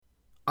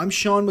I'm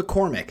Sean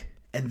McCormick,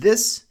 and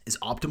this is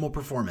Optimal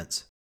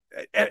Performance.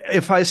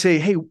 If I say,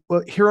 hey,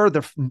 well, here are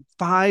the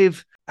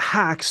 5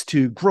 hacks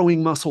to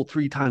growing muscle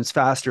 3 times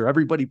faster,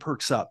 everybody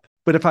perks up.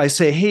 But if I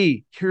say,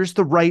 hey, here's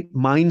the right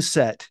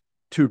mindset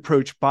to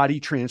approach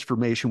body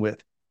transformation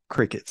with,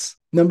 crickets.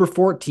 Number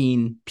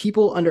 14,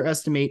 people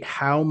underestimate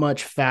how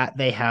much fat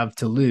they have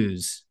to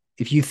lose.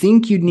 If you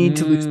think you'd need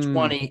to lose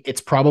 20, it's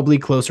probably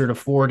closer to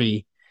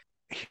 40.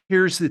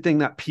 Here's the thing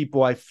that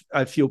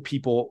I feel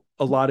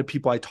a lot of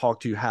people I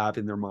talk to have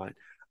in their mind.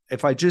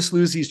 If I just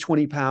lose these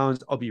 20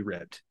 pounds, I'll be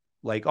ripped.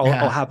 Like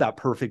I'll have that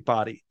perfect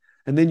body.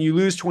 And then you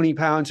lose 20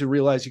 pounds and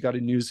realize you got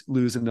to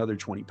lose another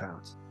 20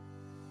 pounds.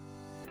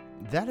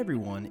 That,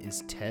 everyone,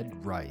 is Ted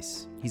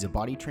Rice. He's a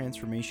body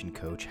transformation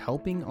coach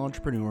helping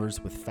entrepreneurs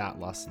with fat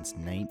loss since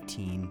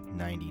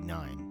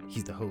 1999.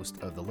 He's the host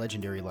of the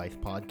Legendary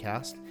Life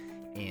podcast.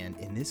 And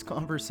in this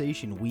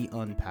conversation, we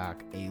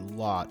unpack a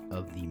lot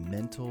of the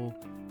mental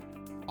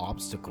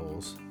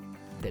obstacles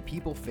that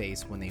people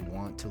face when they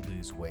want to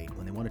lose weight,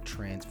 when they want to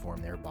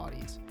transform their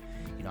bodies.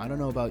 You know, I don't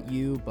know about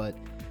you, but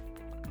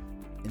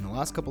in the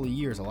last couple of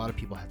years, a lot of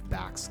people have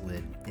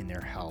backslid in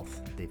their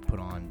health. They've put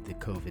on the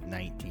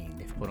COVID-19,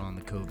 they've put on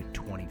the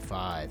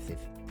COVID-25,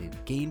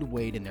 they've gained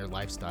weight, and their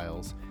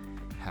lifestyles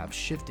have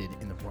shifted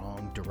in the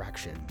wrong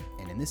direction.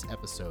 And in this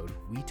episode,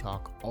 we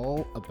talk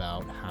all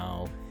about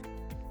how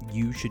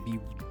you should be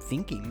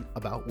thinking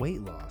about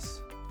weight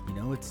loss. You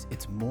know,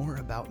 it's more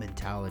about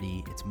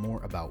mentality, it's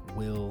more about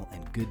will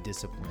and good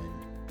discipline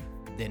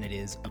than it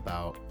is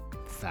about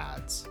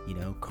fads. You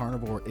know,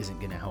 carnivore isn't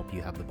going to help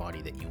you have the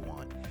body that you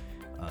want.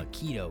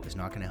 Keto is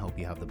not going to help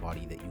you have the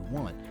body that you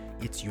want.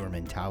 It's your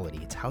mentality.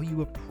 It's how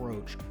you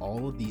approach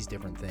all of these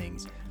different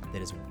things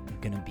that is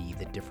going to be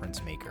the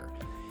difference maker.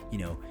 You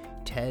know,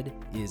 Ted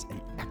is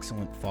an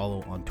excellent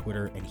follow on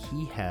Twitter, and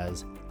he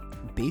has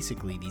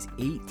basically these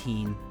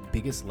 18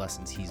 biggest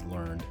lessons he's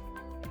learned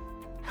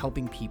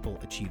helping people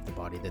achieve the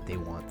body that they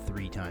want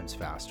 3 times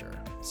faster.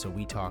 So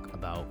we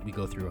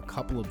go through a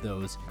couple of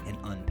those and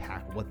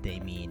unpack what they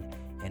mean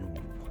and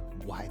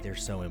why they're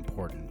so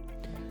important.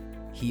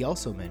 He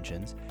also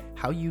mentions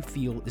how you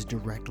feel is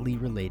directly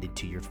related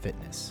to your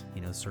fitness.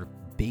 You know, sort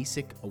of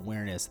basic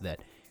awareness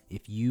that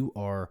if you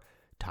are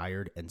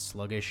tired and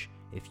sluggish,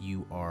 if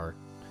you are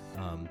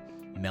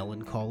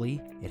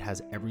melancholy, it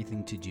has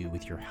everything to do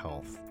with your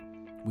health.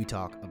 We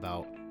talk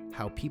about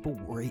how people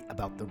worry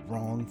about the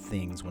wrong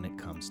things when it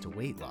comes to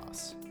weight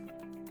loss.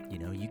 You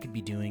know, you could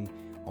be doing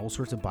all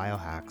sorts of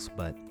biohacks,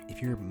 but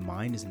if your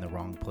mind is in the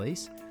wrong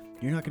place,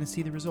 you're not going to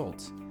see the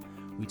results.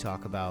 We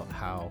talk about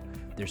how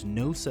there's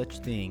no such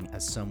thing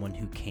as someone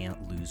who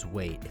can't lose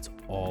weight. It's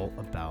all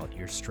about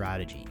your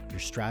strategy. Your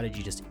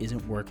strategy just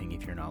isn't working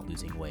if you're not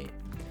losing weight.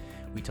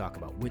 We talk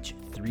about which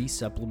 3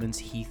 supplements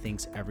he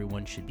thinks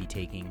everyone should be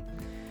taking.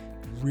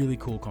 Really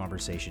cool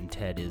conversation.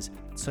 Ted is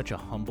such a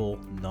humble,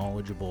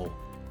 knowledgeable,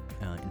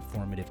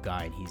 informative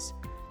guy, and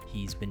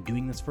he's been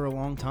doing this for a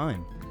long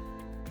time.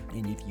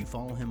 And if you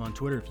follow him on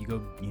Twitter, if you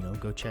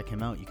go check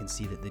him out, you can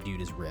see that the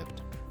dude is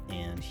ripped,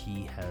 and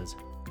he has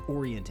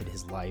oriented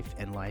his life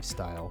and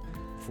lifestyle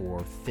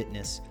for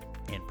fitness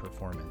and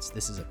performance.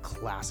 This is a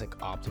classic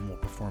Optimal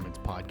Performance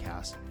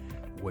podcast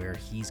where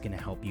he's going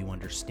to help you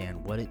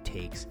understand what it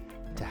takes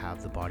to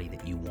have the body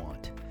that you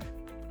want.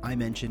 I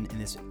mentioned in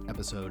this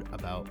episode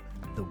about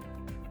the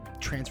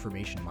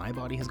transformation my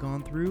body has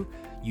gone through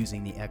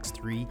using the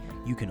X3.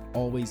 You can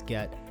always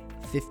get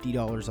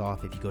 $50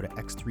 off if you go to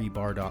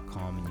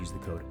x3bar.com and use the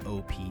code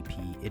OPP.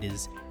 It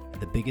is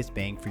the biggest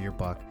bang for your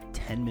buck.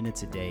 10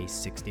 minutes a day,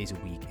 6 days a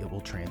week. It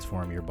will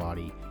transform your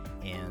body.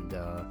 And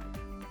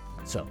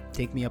so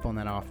take me up on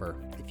that offer.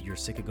 If you're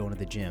sick of going to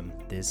the gym,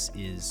 this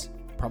is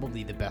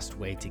probably the best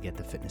way to get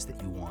the fitness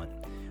that you want.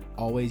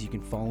 Always, you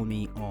can follow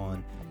me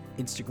on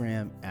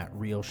Instagram at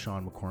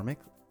RealSeanMcCormick.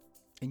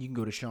 And you can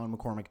go to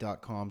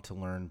SeanMcCormick.com to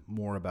learn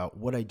more about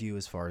what I do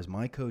as far as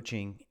my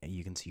coaching. And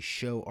you can see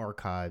show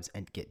archives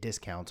and get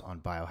discounts on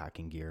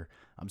biohacking gear.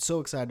 I'm so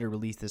excited to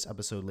release this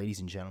episode,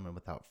 ladies and gentlemen.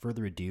 Without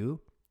further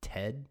ado,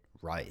 Ted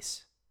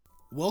Rice.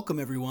 Welcome,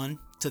 everyone,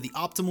 to the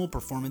Optimal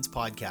Performance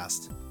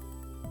Podcast.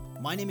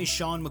 My name is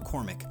Sean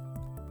McCormick.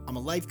 I'm a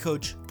life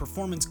coach,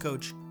 performance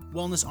coach,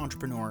 wellness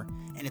entrepreneur,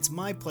 and it's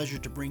my pleasure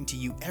to bring to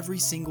you every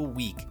single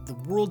week the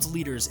world's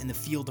leaders in the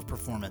field of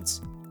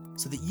performance,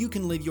 so that you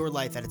can live your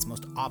life at its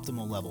most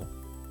optimal level.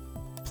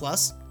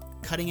 Plus,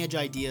 cutting-edge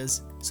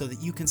ideas so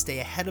that you can stay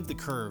ahead of the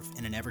curve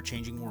in an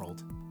ever-changing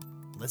world.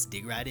 Let's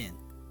dig right in.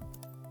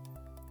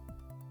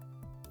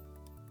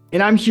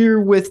 And I'm here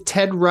with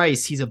Ted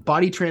Rice. He's a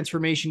body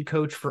transformation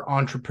coach for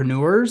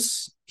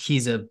entrepreneurs.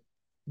 He's a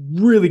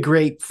really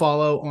great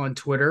follow on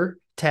Twitter.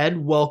 Ted,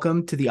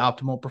 welcome to the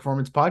Optimal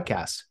Performance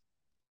Podcast.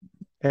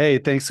 Hey,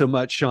 thanks so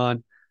much,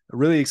 Sean.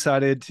 Really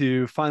excited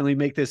to finally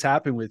make this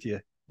happen with you.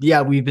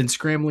 Yeah, we've been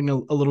scrambling a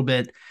little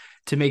bit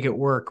to make it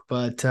work,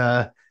 but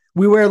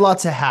we wear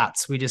lots of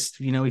hats. We just,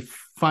 we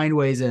find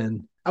ways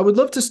in. I would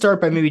love to start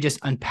by maybe just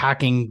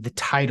unpacking the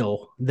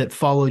title that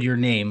followed your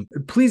name.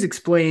 Please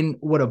explain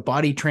what a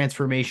body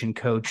transformation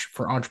coach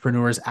for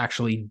entrepreneurs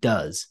actually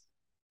does.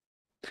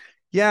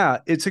 Yeah,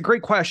 it's a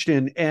great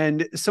question.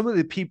 And some of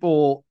the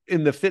people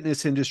in the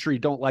fitness industry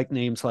don't like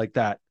names like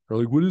that. They're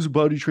like, what is a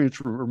body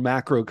transfer or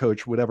macro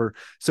coach, whatever?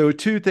 So,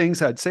 two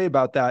things I'd say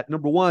about that.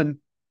 Number one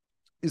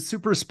is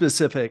super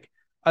specific.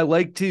 I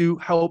like to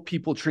help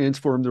people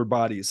transform their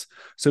bodies.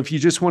 So, if you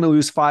just want to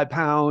lose 5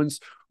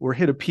 pounds or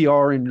hit a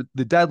PR in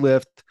the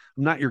deadlift,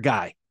 I'm not your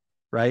guy.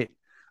 Right.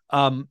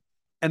 And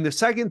the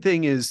second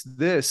thing is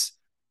this: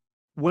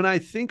 when I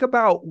think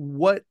about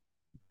what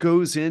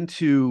goes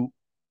into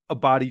a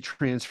body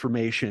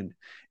transformation,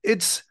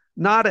 it's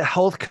not a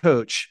health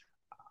coach.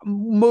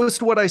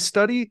 Most of what I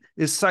study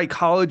is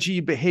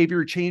psychology,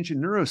 behavior change,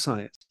 and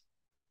neuroscience.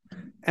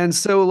 And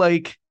so,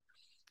 like,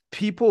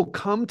 people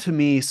come to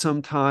me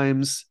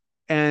sometimes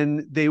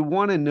and they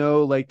want to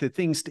know, like, the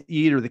things to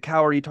eat or the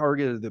calorie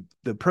target or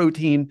the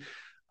protein,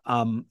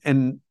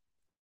 and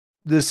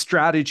the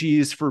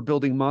strategies for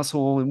building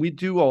muscle. And we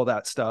do all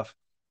that stuff.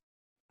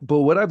 But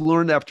what I've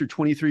learned after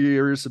 23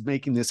 years of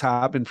making this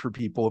happen for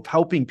people, of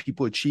helping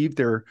people achieve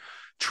their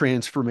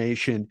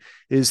transformation,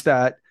 is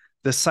that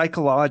the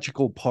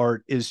psychological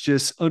part is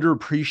just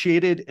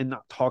underappreciated and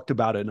not talked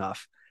about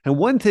enough. And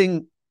one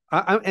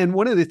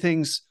of the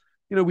things,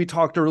 we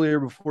talked earlier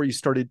before you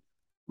started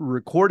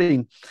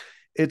recording,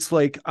 it's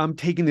like I'm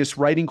taking this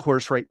writing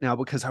course right now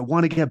because I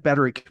want to get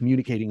better at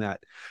communicating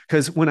that.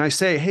 Because when I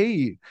say,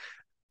 hey,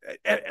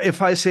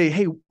 if I say,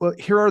 hey, well,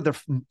 here are the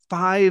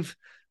 5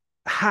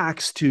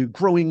 hacks to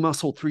growing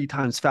muscle 3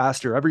 times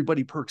faster,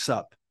 everybody perks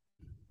up.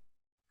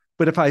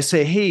 But if I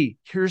say, hey,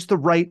 here's the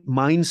right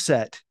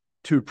mindset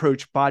to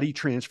approach body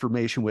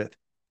transformation with,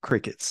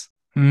 crickets.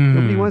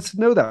 Nobody wants to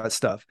know that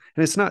stuff.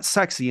 And it's not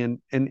sexy. And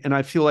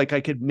I feel like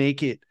I could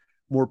make it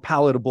more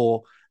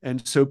palatable.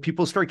 And so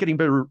people start getting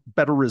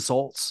better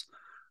results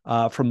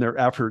from their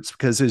efforts.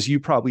 Because as you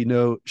probably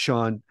know,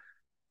 Sean,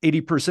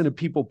 80% of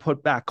people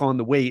put back on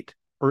the weight,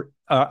 or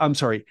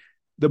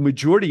the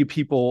majority of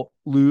people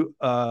who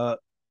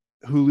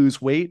lose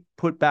weight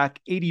put back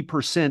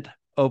 80%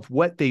 of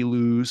what they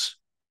lose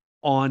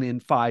on in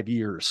 5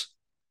 years,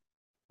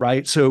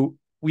 right? So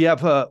we don't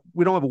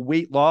have a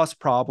weight loss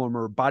problem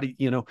or body,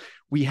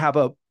 we have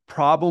a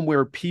problem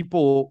where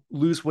people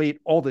lose weight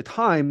all the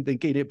time, then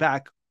gain it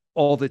back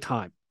all the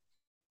time.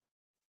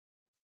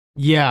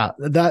 Yeah,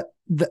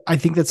 I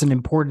think that's an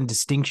important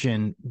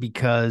distinction,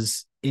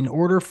 because in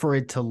order for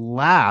it to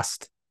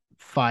last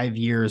 5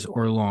 years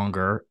or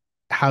longer,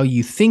 how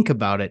you think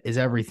about it is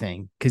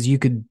everything. Because you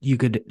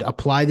could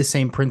apply the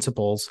same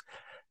principles.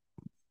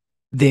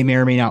 They may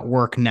or may not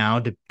work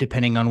now,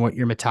 depending on what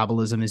your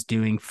metabolism is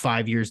doing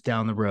 5 years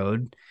down the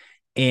road.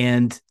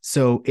 And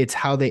so it's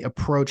how they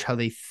approach, how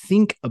they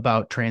think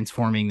about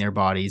transforming their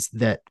bodies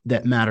that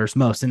matters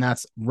most. And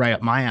that's right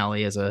up my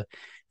alley as a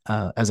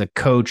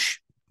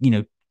coach,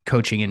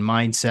 coaching in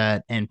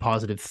mindset and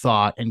positive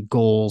thought and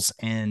goals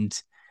and,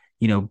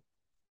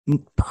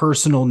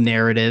 personal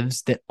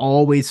narratives that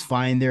always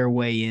find their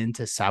way in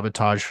to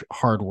sabotage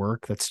hard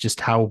work. That's just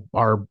how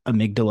our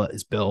amygdala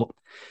is built.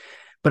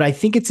 But I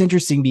think it's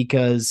interesting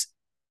because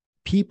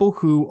people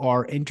who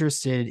are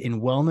interested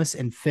in wellness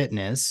and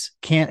fitness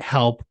can't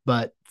help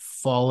but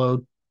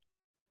follow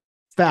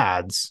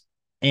fads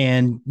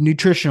and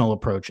nutritional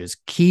approaches.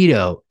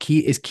 Keto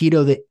is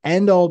keto the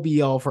end all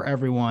be all for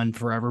everyone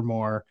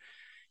forevermore?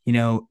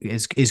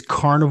 Is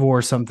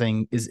carnivore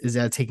something? Is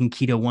that taking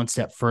keto one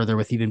step further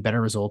with even better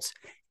results?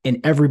 And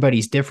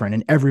everybody's different,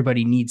 and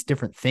everybody needs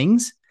different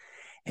things.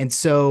 And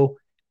so,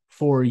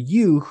 for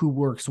you who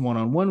works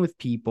one-on-one with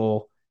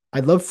people,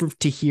 I'd love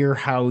to hear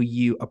how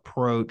you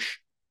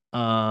approach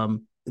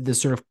the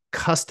sort of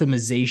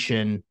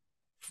customization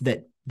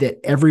that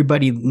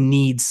everybody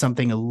needs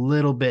something a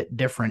little bit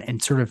different,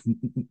 and sort of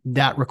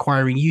that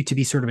requiring you to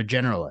be sort of a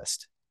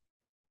generalist.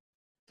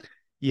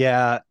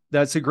 Yeah,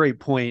 that's a great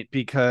point,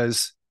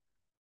 because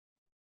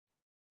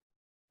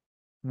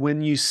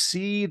when you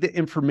see the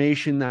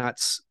information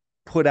that's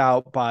put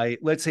out by,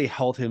 let's say,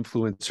 health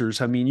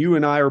influencers, I mean, you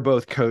and I are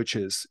both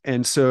coaches.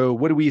 And so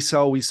what do we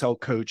sell? We sell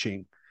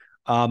coaching.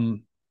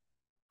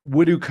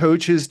 What do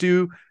coaches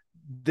do?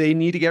 They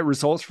need to get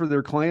results for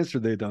their clients or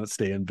they don't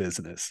stay in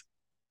business.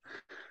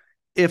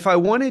 If I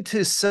wanted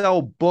to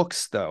sell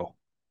books, though,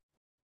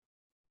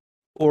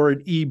 or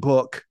an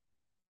ebook,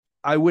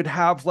 I would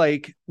have,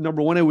 like,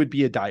 number one, it would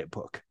be a diet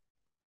book.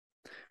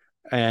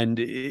 And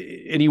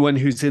anyone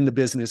who's in the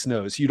business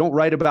knows you don't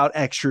write about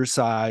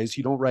exercise.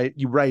 You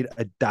write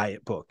a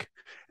diet book.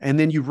 And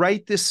then you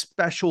write this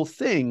special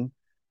thing,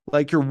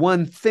 like your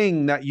one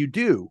thing that you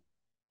do.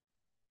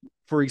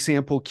 For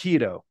example,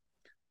 keto,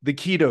 the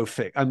keto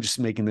fix. I'm just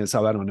making this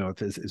up. I don't know if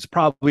this is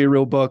probably a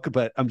real book,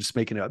 but I'm just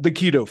making it up. The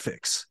keto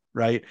fix,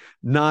 right?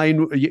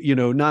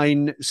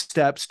 9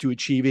 steps to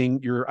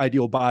achieving your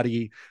ideal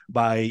body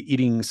by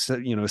eating,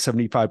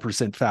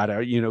 75%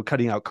 fat,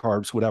 cutting out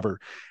carbs, whatever.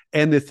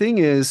 And the thing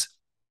is,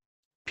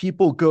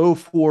 people go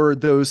for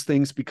those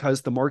things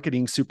because the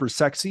marketing's super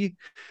sexy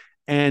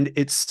and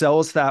it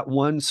sells that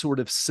one sort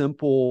of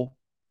simple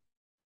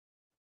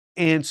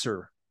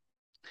answer.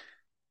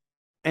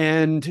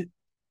 And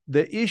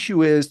the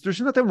issue is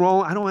there's nothing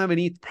wrong. I don't have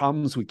any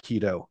problems with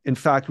keto. In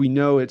fact, we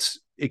know it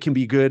can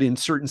be good in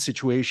certain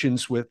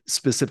situations with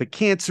specific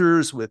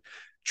cancers, with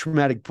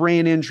traumatic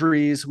brain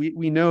injuries.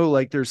 We know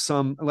like there's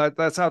some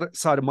that's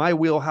outside of my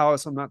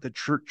wheelhouse. I'm not the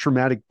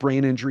traumatic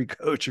brain injury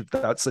coach, if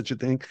that's such a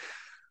thing,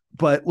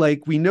 but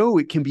like we know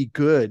it can be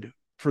good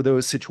for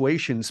those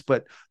situations.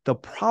 But the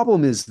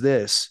problem is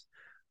this: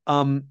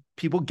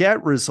 people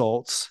get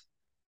results,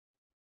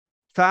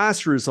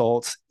 fast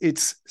results.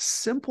 It's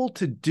simple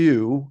to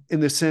do in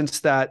the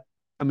sense that,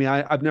 I mean,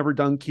 I've never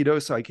done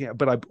keto, so I can't,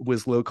 but I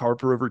was low carb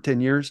for over 10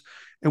 years.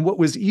 And what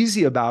was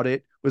easy about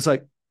it was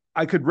like,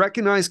 I could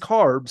recognize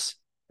carbs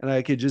and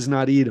I could just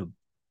not eat them.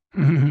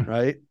 Mm-hmm.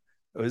 Right.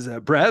 It was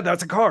bread,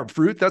 that's a carb.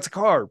 Fruit, that's a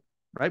carb.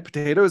 Right.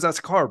 Potatoes, that's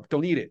a carb.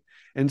 Don't eat it.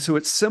 And so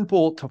it's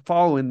simple to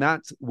follow in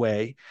that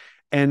way.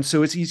 And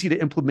so it's easy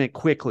to implement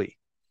quickly.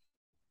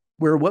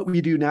 Where what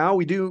we do now,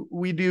 we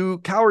do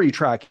calorie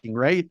tracking,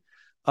 right?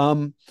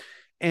 And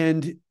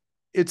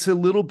it's a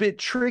little bit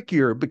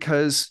trickier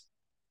because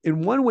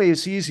in one way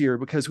it's easier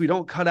because we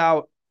don't cut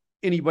out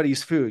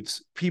anybody's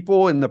foods.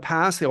 People in the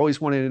past, they always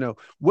wanted to know,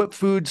 what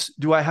foods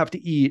do I have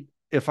to eat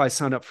if I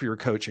sign up for your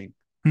coaching?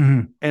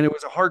 Mm-hmm. And it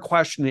was a hard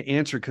question to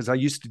answer because I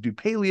used to do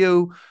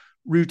paleo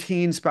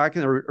routines back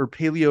in or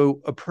paleo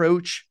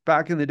approach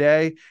back in the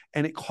day.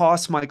 And it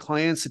cost my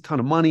clients a ton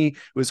of money. It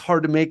was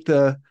hard to make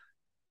the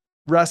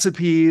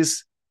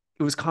recipes.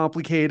 It was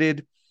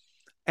complicated.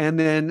 And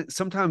then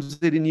sometimes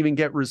they didn't even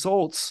get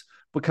results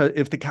because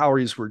if the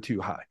calories were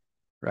too high.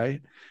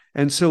 Right.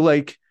 And so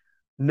like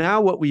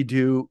now what we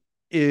do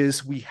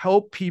is we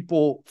help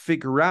people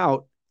figure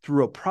out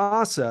through a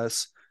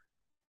process,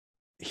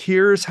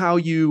 here's how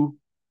you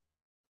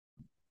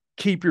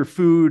keep your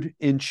food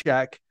in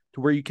check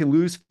to where you can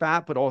lose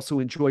fat, but also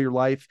enjoy your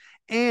life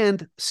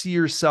and see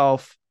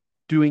yourself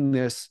doing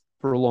this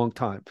for a long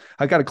time.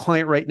 I got a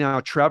client right now,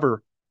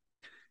 Trevor.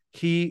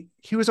 He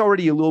was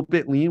already a little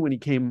bit lean when he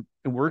came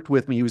and worked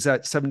with me. He was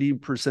at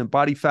 70%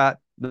 body fat.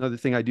 Another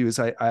thing I do is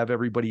I have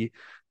everybody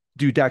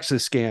do DEXA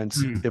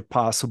scans if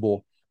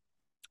possible.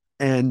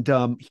 And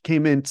he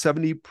came in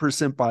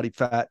 70% body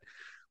fat,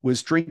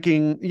 was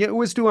drinking,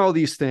 was doing all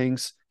these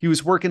things. He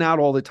was working out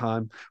all the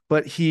time,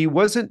 but he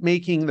wasn't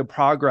making the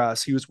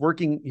progress. He was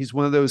working. He's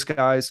one of those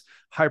guys,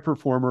 high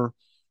performer.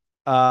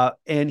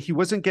 And he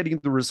wasn't getting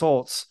the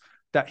results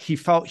that he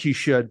felt he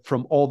should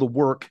from all the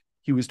work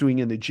he was doing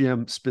in the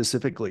gym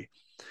specifically.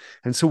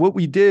 And so what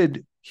we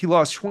did, he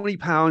lost 20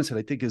 pounds and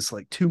I think it's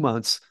like 2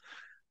 months,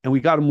 and we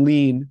got him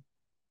lean,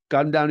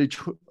 got him down to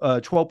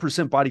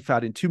 12% body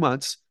fat in 2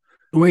 months.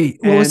 Wait,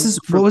 what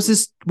was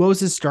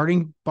his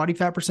starting body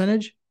fat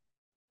percentage?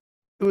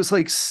 It was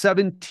like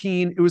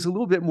 17. It was a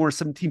little bit more,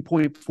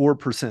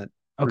 17.4%,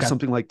 or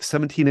something like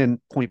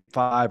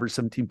 17.5 or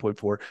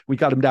 17.4. We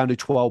got him down to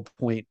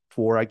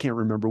 12.4. I can't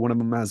remember. One of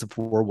them has a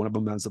 4, one of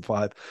them has a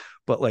 5.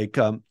 But like,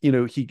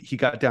 he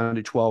got down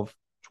to 12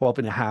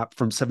 and a half,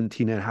 from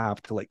 17 and a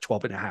half to like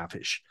 12 and a half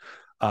ish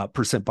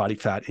percent body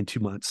fat in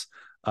 2 months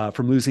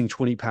from losing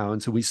 20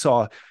 pounds. And we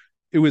saw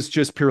it was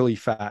just purely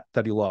fat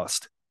that he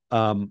lost.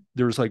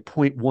 There was like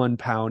 0.1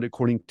 pound,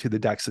 according to the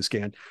DEXA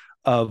scan,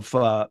 of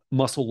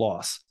muscle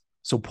loss.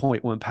 So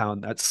 0.1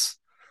 pound,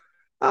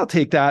 I'll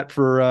take that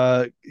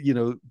for,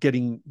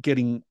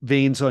 getting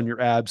veins on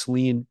your abs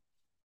lean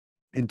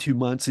in 2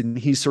 months. And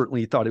he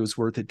certainly thought it was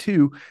worth it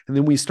too. And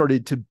then we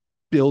started to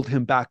build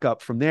him back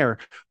up from there.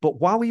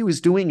 But while he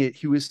was doing it,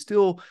 he was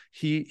still,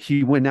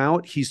 he went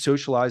out, he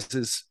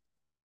socializes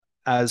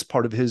as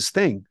part of his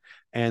thing.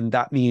 And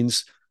that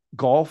means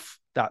golf,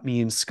 that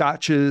means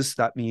scotches,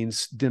 that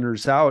means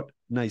dinners out,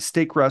 nice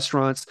steak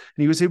restaurants.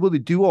 And he was able to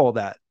do all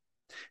that.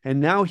 And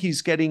now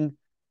he's getting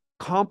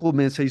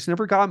compliments that he's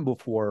never gotten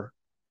before.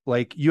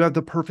 Like, you have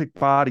the perfect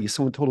body.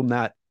 Someone told him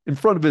that in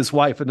front of his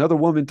wife. Another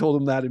woman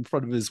told him that in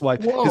front of his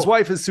wife. Whoa. His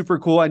wife is super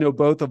cool. I know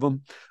both of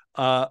them.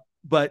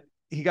 But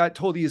he got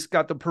told he's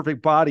got the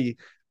perfect body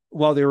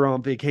while they were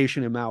on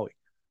vacation in Maui.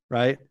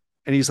 Right.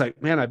 And he's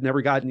like, man, I've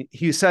never gotten,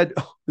 he said,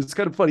 it's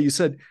kind of funny. He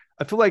said,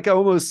 I feel like I'm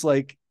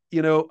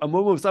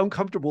almost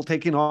uncomfortable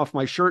taking off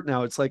my shirt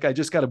now. It's like I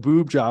just got a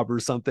boob job or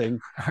something.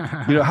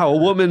 How a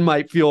woman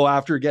might feel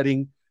after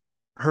getting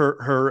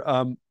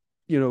her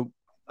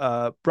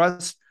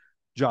breast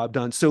job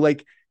done. So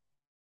like,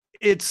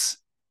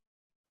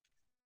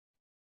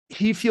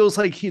 he feels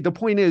like the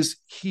point is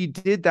he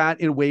did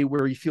that in a way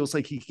where he feels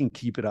like he can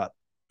keep it up.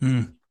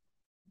 Mm.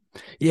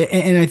 Yeah.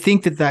 And I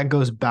think that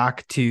goes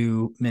back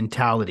to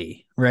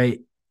mentality, right?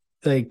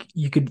 Like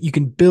you can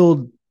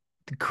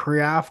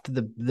craft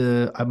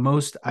the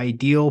most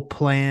ideal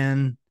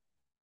plan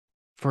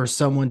for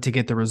someone to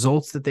get the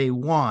results that they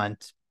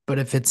want. But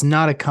if it's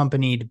not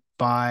accompanied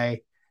by,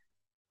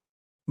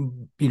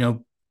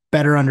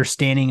 better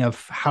understanding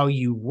of how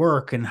you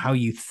work and how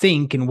you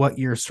think and what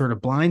your sort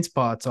of blind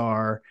spots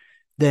are,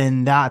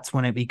 then that's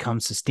when it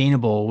becomes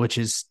sustainable, which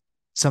is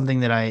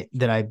something that I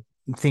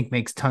think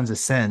makes tons of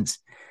sense.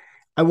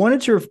 I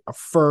wanted to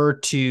refer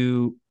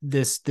to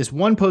this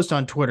one post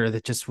on Twitter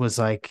that just was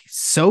like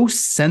so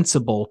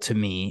sensible to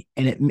me,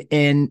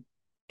 and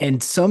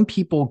And some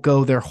people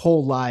go their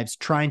whole lives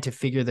trying to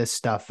figure this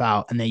stuff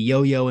out, and they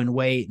yo-yo in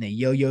weight, and they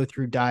yo-yo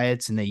through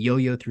diets, and they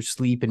yo-yo through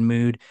sleep and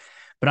mood.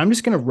 But I'm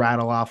just going to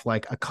rattle off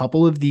like a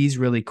couple of these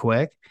really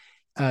quick,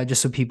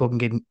 just so people can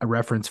get a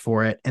reference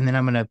for it. And then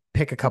I'm going to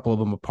pick a couple of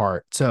them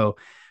apart. So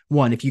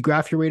one, if you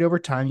graph your weight over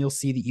time, you'll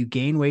see that you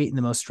gain weight in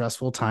the most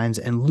stressful times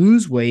and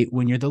lose weight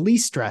when you're the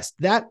least stressed.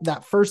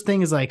 That first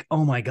thing is like,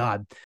 oh my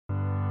God.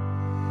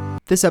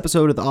 This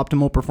episode of the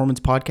Optimal Performance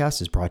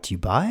Podcast is brought to you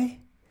by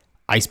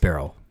Ice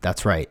Barrel.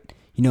 That's right.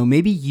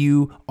 Maybe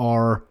you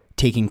are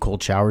taking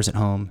cold showers at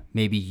home.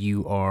 Maybe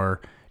you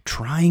are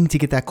trying to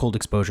get that cold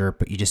exposure,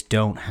 but you just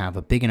don't have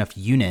a big enough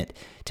unit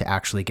to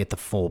actually get the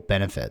full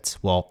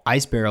benefits. Well,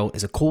 Ice Barrel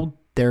is a cold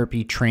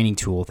therapy training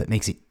tool that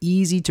makes it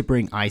easy to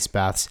bring ice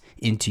baths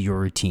into your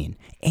routine.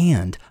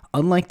 And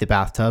unlike the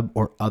bathtub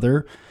or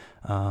other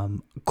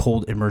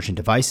cold immersion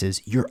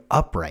devices, you're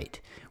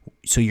upright.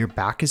 So your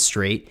back is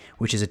straight,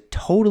 which is a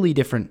totally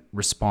different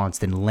response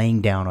than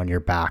laying down on your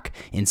back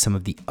in some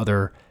of the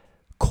other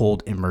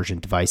cold immersion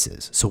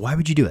devices. So why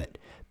would you do it?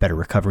 Better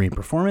recovery and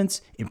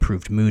performance,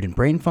 improved mood and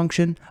brain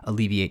function,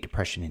 alleviate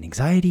depression and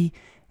anxiety,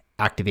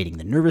 activating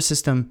the nervous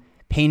system,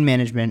 pain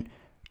management,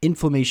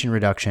 inflammation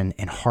reduction,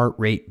 and heart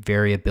rate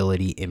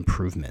variability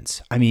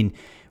improvements. I mean,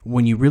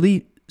 when you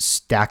really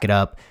stack it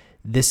up,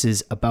 this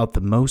is about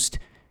the most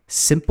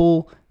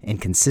simple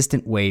and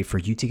consistent way for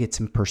you to get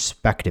some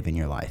perspective in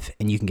your life.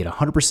 And you can get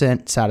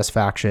 100%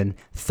 satisfaction,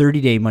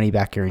 30-day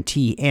money-back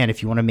guarantee. And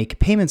if you want to make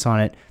payments on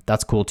it,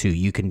 that's cool too.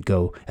 You can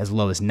go as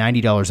low as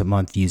 $90 a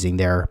month using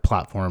their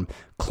platform,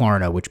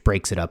 Klarna, which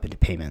breaks it up into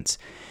payments.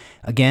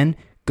 Again,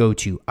 go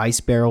to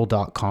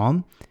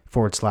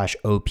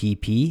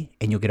icebarrel.com/OPP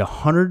and you'll get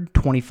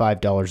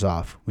 $125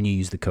 off when you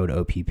use the code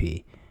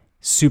OPP.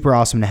 Super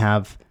awesome to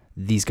have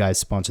these guys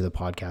sponsor the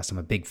podcast. I'm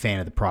a big fan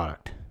of the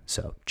product.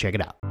 So check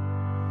it out.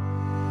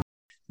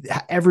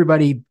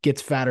 Everybody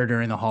gets fatter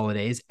during the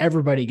holidays.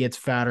 Everybody gets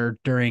fatter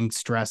during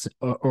stress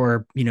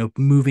or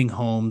moving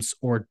homes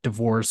or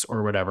divorce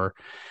or whatever.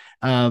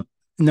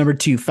 Number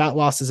two, fat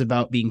loss is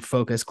about being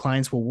focused.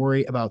 Clients will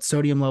worry about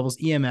sodium levels,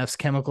 EMFs,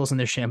 chemicals in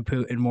their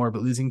shampoo, and more,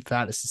 but losing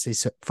fat is to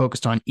stay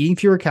focused on eating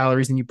fewer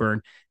calories than you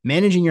burn,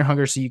 managing your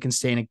hunger so you can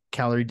stay in a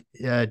calorie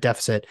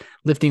deficit,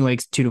 lifting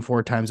weights 2 to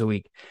 4 times a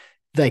week.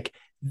 Like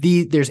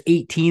there's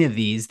 18 of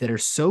these that are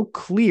so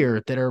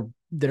clear that are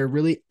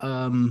really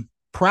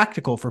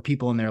practical for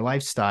people in their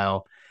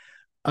lifestyle.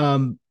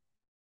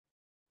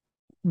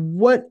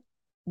 What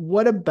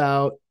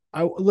about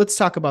let's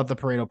talk about the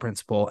Pareto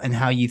principle and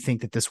how you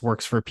think that this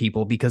works for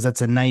people, because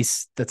that's a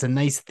nice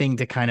thing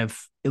to kind of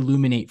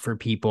illuminate for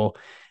people.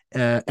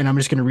 And I'm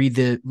just going to read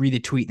the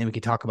tweet and then we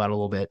can talk about it a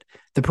little bit.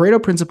 The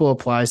Pareto principle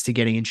applies to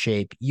getting in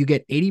shape. You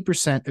get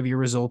 80% of your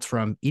results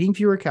from eating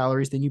fewer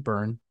calories than you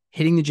burn,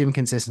 hitting the gym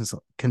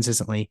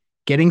consistently,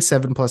 getting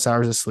 7+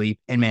 hours of sleep,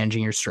 and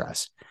managing your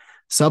stress.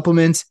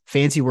 Supplements,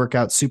 fancy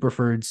workouts,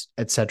 superfoods,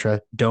 etc.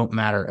 don't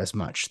matter as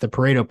much. The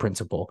Pareto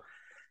principle.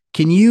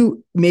 Can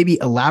you maybe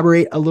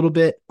elaborate a little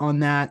bit on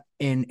that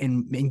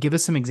and give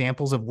us some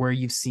examples of where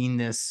you've seen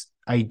this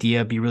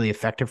idea be really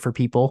effective for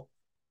people?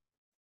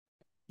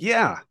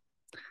 Yeah.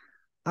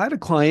 I had a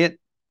client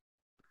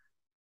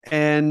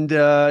and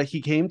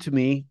he came to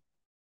me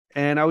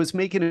and I was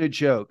making a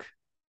joke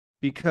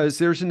because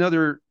there's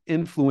another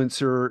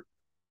influencer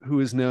who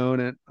is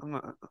known, and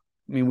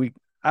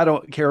I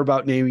don't care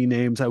about naming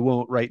names. I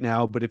won't right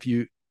now, but if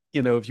you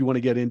want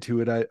to get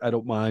into it, I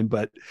don't mind.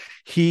 But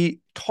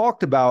he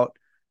talked about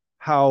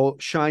how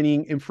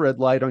shining infrared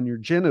light on your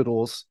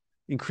genitals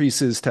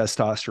increases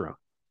testosterone.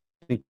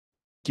 I think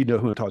you know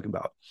who I'm talking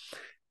about.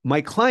 My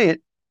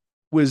client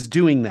was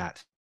doing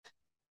that,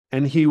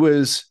 and he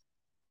was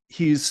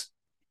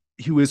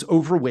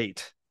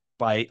overweight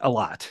by a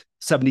lot,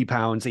 70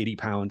 pounds, 80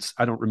 pounds.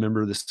 I don't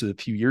remember this a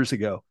few years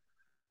ago.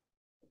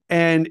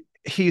 And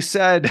he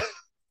said,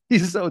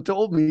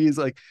 told me, he's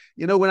like,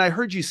 when I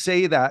heard you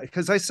say that,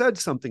 because I said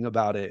something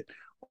about it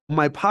on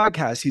my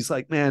podcast, he's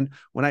like, man,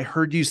 when I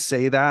heard you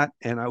say that,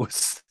 and I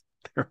was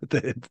there with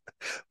it,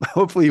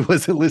 hopefully he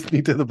wasn't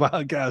listening to the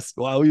podcast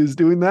while he was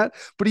doing that,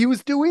 but he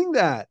was doing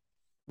that,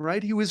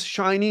 right? He was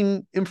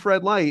shining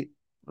infrared light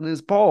on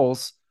his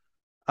balls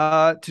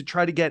to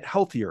try to get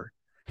healthier.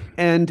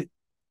 And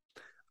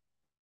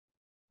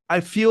I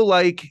feel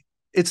like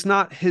it's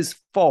not his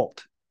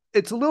fault.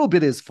 It's a little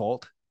bit his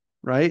fault,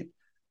 right?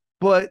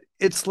 But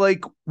it's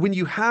like when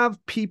you have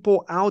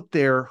people out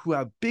there who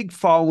have big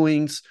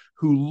followings,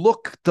 who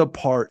look the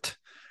part,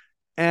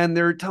 and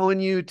they're telling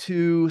you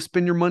to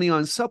spend your money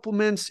on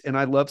supplements, and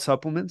I love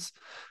supplements,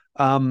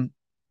 and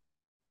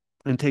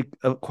take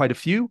quite a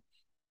few,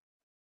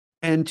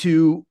 and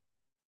to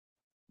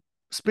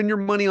spend your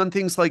money on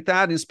things like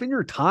that, and spend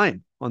your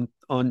time on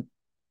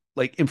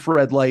like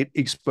infrared light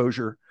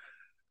exposure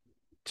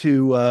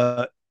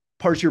to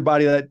parts of your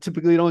body that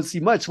typically don't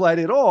see much light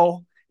at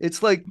all.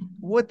 It's like,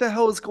 what the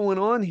hell is going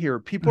on here?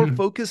 People are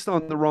focused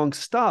on the wrong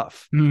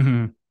stuff.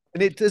 Mm-hmm.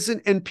 And it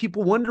doesn't, and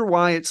people wonder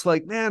why. It's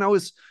like, man,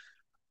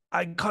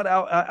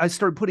 I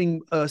started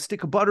putting a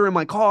stick of butter in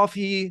my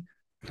coffee,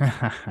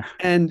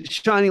 and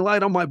shining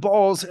light on my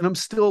balls. And I'm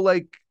still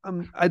like,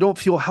 I don't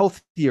feel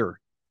healthier.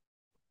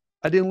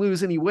 I didn't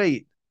lose any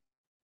weight.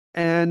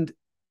 And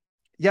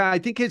yeah, I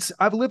think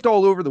I've lived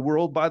all over the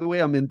world, by the way.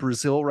 I'm in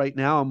Brazil right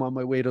now. I'm on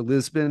my way to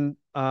Lisbon,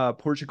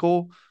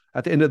 Portugal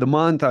at the end of the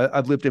month.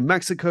 I've lived in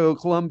Mexico,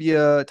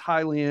 Colombia,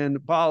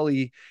 Thailand,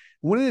 Bali.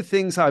 One of the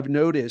things I've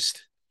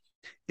noticed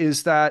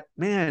is that,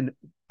 man,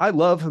 I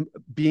love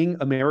being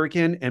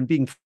American and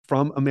being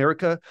from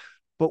America.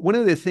 But one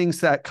of the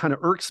things that kind of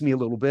irks me a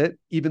little bit,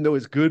 even though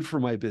it's good for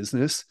my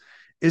business,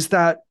 is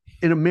that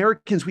in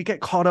Americans, we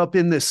get caught up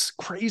in this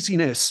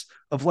craziness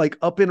of like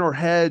up in our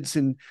heads,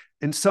 and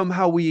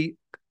somehow we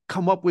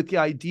come up with the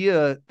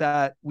idea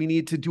that we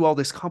need to do all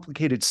this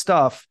complicated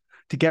stuff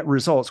to get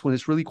results when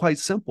it's really quite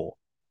simple.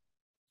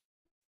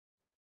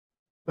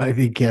 I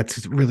think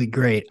that's really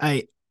great.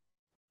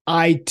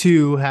 I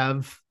too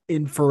have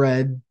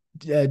infrared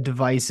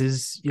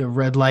devices,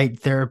 red light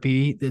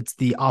therapy. It's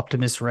the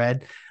Optimus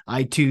Red.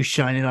 I too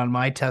shine it on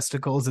my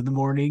testicles in the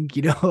morning.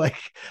 Like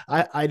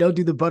I don't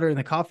do the butter in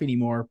the coffee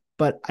anymore,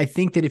 but I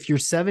think that if you're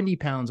 70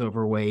 pounds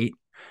overweight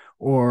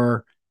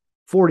or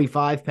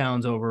 45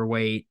 pounds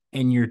overweight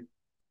and you're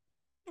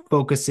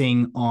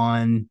focusing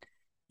on,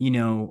 if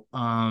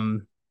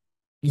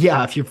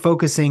you're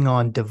focusing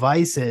on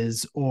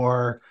devices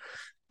or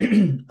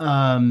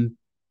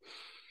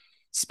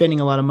spending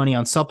a lot of money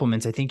on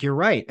supplements, I think you're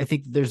right. I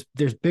think there's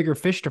bigger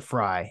fish to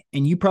fry,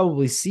 and you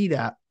probably see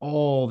that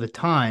all the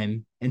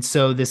time. And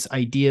so this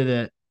idea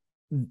that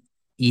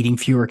eating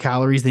fewer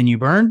calories than you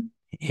burn,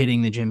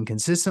 hitting the gym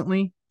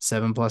consistently,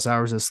 7+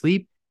 hours of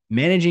sleep,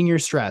 managing your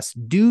stress,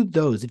 do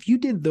those. If you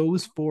did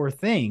those 4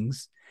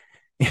 things,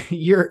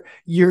 you're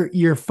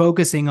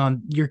focusing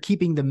on, you're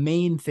keeping the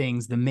main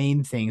things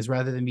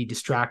rather than be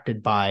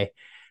distracted by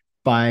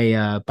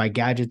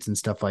gadgets and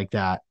stuff like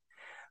that.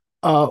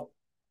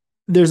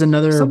 There's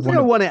another something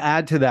I want to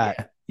add to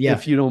that,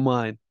 if you don't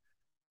mind.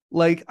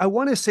 Like, I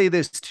want to say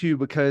this too,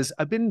 because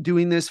I've been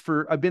in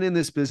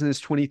this business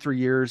 23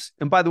 years.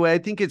 And by the way, I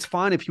think it's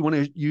fine if you want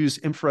to use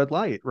infrared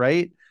light,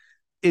 right?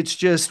 It's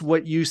just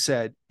what you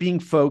said, being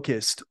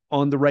focused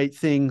on the right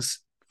things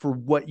for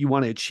what you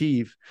want to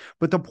achieve.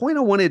 But the point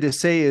I wanted to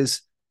say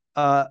is,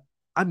 I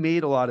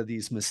made a lot of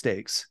these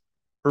mistakes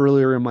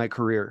earlier in my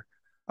career.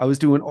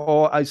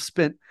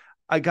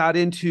 I got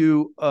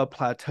into a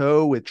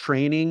plateau with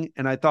training,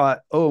 and I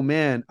thought, oh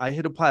man, I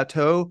hit a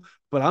plateau,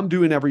 but I'm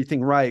doing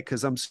everything right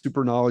because I'm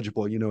super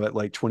knowledgeable, at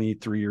like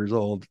 23 years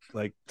old,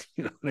 like,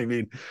 you know what I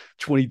mean?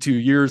 22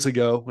 years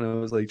ago when I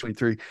was like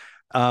 23.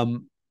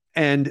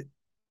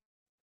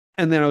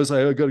 And then I was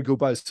like, I got to go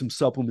buy some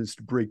supplements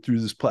to break through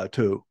this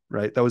plateau,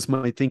 right? That was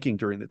my thinking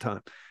during the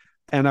time.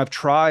 And I've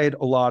tried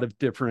a lot of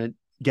different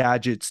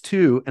gadgets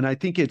too. And I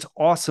think it's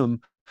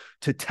awesome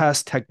to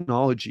test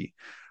technology.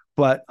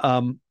 But,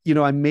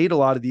 I made a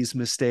lot of these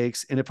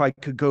mistakes. And if I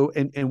could go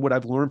and what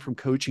I've learned from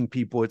coaching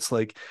people, it's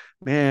like,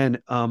 man,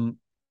 I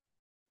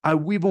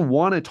even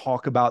want to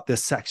talk about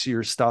this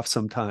sexier stuff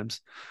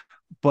sometimes,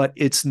 but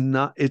it's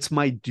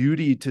my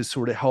duty to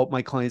sort of help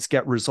my clients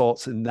get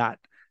results. And that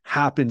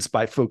happens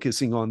by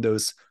focusing on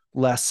those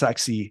less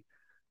sexy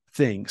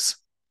things.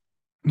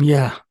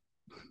 Yeah.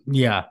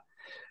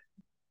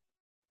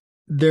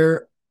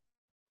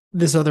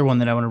 This other one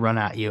that I want to run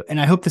at you,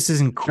 and I hope this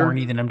isn't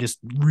corny, that I'm just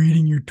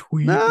reading your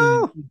tweet.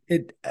 No.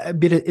 It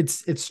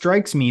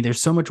strikes me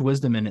there's so much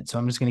wisdom in it, so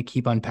I'm just going to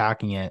keep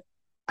unpacking it.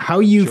 How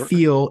you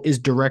feel is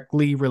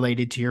directly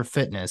related to your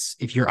fitness.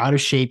 If you're out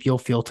of shape, you'll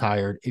feel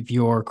tired. If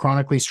you're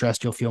chronically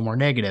stressed, you'll feel more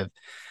negative.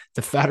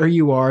 The fatter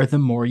you are, the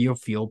more you'll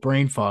feel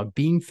brain fog.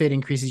 Being fit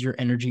increases your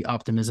energy,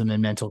 optimism,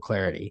 and mental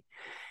clarity.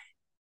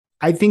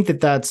 I think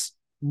that that's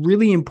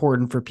really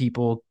important for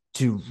people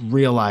to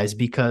realize,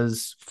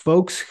 because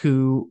folks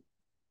who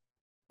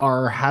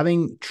are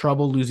having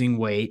trouble losing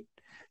weight,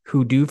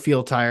 who do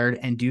feel tired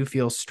and do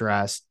feel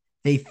stressed,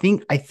 I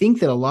think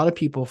that a lot of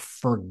people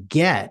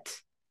forget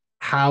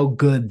how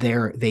good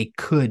they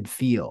could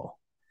feel.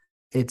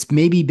 It's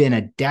maybe been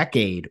a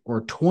decade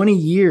or 20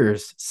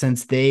 years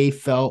since they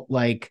felt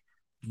like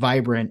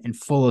vibrant and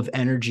full of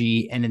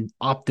energy and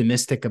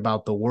optimistic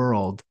about the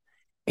world.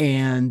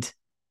 And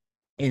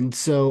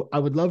so I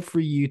would love for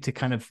you to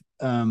kind of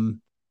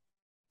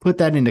put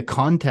that into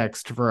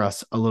context for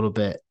us a little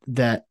bit,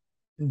 that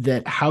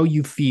how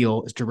you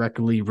feel is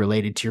directly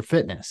related to your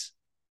fitness.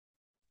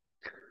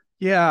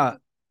 Yeah.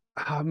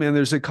 Oh, man,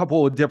 there's a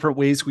couple of different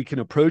ways we can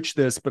approach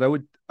this, but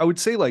I would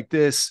say like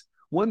this.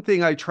 One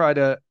thing I try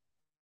to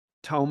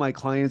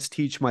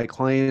teach my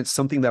clients,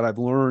 something that I've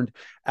learned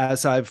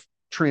as I've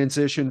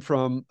transitioned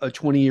from a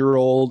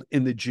 20-year-old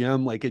in the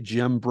gym, like a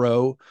gym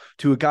bro,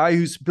 to a guy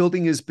who's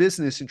building his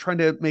business and trying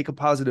to make a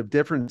positive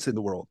difference in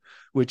the world,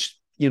 which,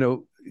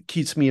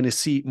 keeps me in a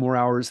seat more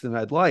hours than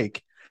I'd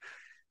like,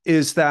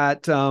 is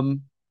that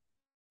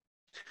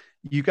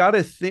you got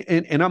to think,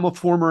 and I'm a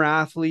former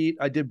athlete.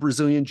 I did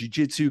Brazilian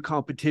jiu-jitsu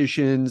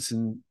competitions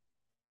and,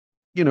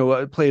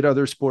 I played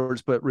other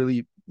sports, but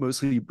really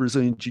mostly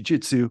Brazilian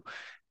jiu-jitsu.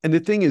 And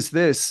the thing is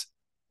this,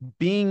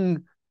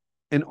 being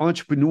an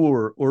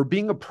entrepreneur or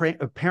being a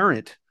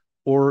parent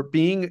or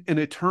being an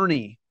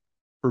attorney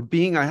or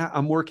being,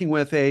 I'm working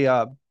with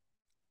a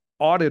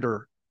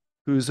auditor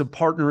who's a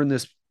partner in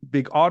this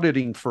big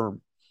auditing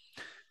firm.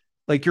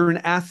 Like you're an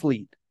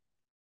athlete,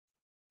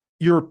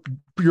 you're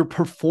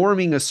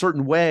performing a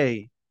certain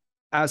way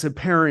as a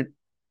parent,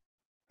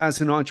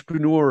 as an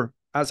entrepreneur,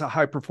 as a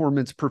high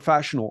performance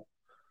professional.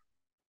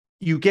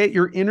 You get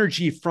your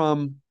energy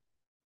from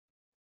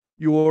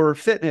your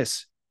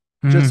fitness,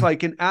 just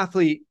like an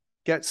athlete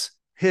gets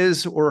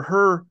his or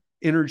her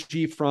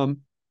energy from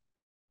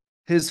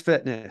his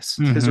fitness,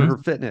 his or her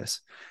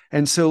fitness.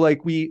 And so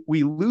like we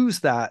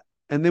lose that,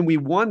 and then we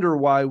wonder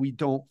why we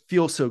don't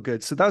feel so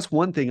good. So that's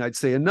one thing I'd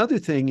say. Another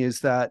thing is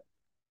that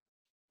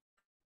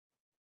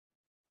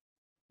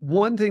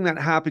one thing that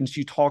happens,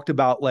 you talked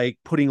about like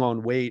putting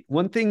on weight.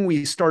 One thing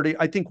we started,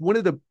 I think one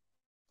of the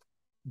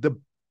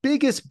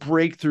biggest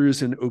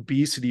breakthroughs in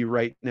obesity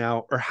right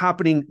now are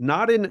happening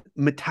not in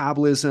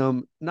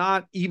metabolism,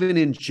 not even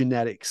in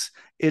genetics.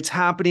 It's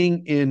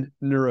happening in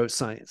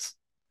neuroscience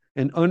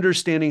and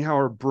understanding how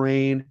our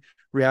brain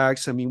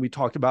reacts. I mean, we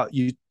talked about,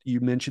 you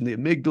mentioned the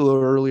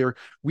amygdala earlier.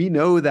 We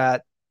know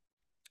that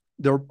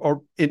there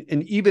are,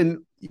 and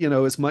even,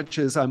 as much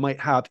as I might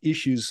have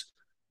issues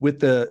with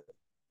the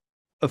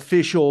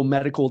official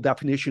medical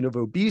definition of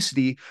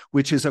obesity,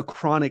 which is a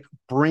chronic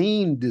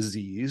brain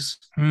disease.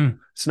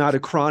 It's not a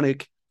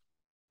chronic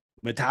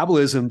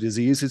metabolism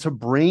disease. It's a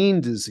brain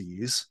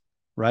disease,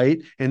 right?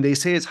 And they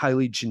say it's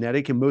highly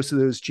genetic, and most of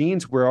those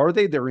genes, where are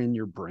they? They're in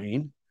your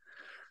brain.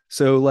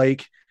 So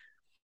like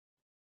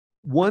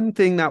one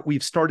thing that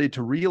we've started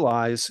to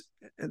realize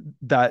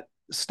that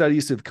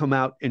studies have come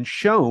out and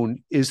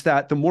shown is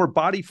that the more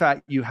body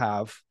fat you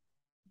have,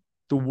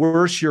 the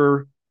worse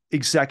your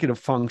executive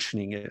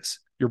functioning is.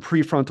 Your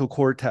prefrontal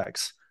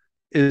cortex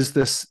is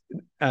this,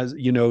 as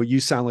you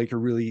sound like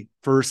you're really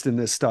versed in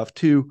this stuff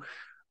too.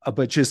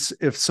 But just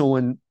if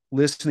someone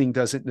listening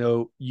doesn't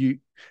know,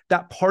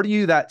 that part of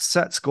you that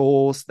sets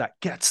goals, that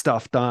gets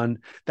stuff done,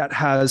 that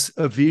has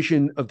a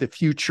vision of the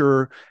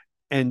future,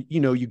 and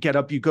you get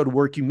up, you go to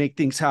work, you make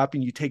things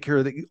happen, you take care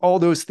of all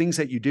those things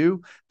that you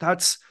do.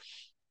 That's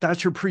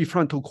your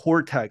prefrontal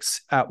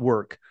cortex at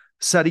work,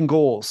 setting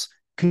goals,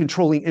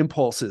 controlling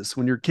impulses.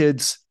 When your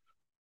kids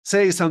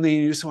say something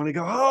and you just want to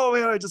go, oh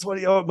man, I just want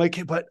to yell at my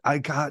kid, but I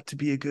got to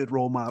be a good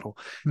role model.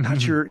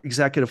 That's your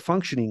executive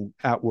functioning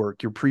at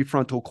work. Your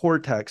prefrontal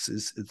cortex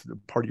is the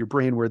part of your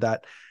brain where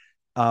that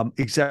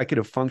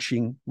executive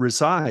functioning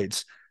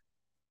resides.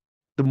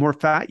 The more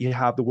fat you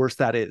have, the worse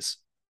that is.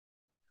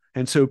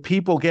 And so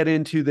people get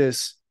into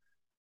this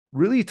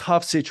really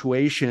tough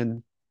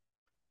situation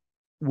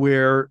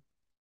where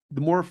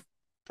the more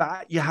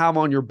fat you have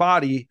on your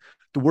body,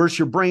 the worse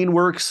your brain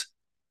works,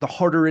 the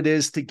harder it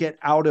is to get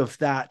out of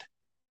that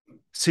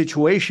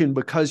situation,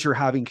 because you're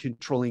having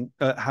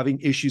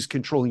issues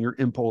controlling your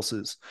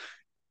impulses.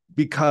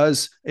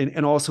 Because,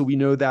 and also we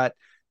know that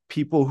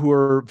people who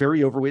are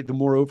very overweight, the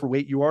more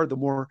overweight you are, the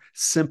more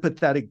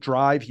sympathetic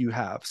drive you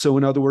have. So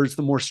in other words,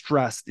 the more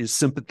stressed is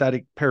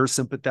sympathetic,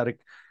 parasympathetic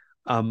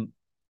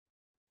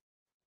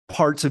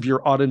parts of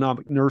your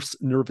autonomic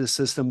nervous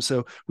system.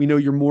 So we know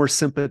you're more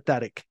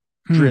sympathetic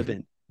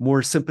driven,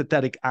 more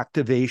sympathetic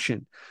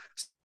activation.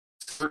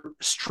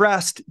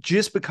 Stressed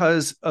just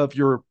because of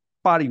your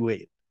body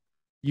weight.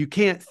 You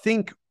can't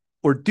think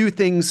or do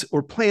things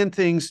or plan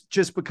things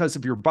just because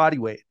of your body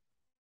weight,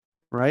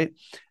 right?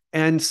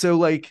 And so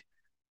like,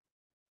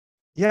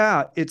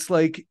 yeah, it's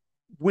like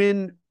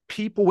when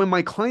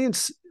my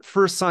clients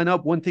first sign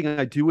up, one thing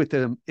I do with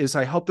them is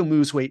I help them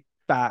lose weight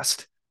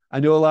fast.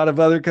 I know a lot of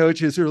other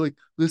coaches are like,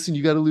 listen,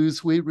 you got to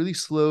lose weight really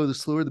slow. The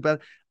slower, the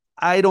better.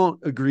 I don't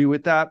agree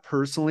with that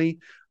personally.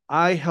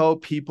 I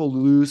help people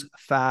lose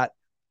fat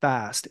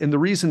fast. And the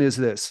reason is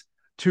this: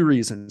 two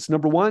reasons.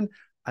 Number one,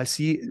 I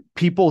see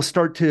people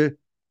start to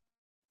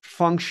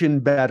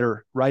function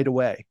better right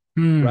away,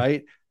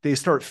 right? They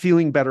start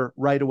feeling better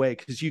right away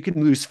because you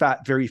can lose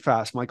fat very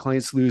fast. My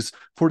clients lose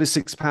 4 to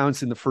 6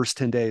 pounds in the first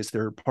 10 days.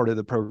 They're part of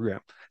the program.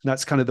 And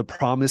that's kind of the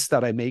promise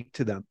that I make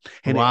to them.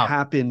 And it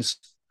happens,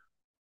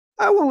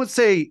 I won't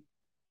say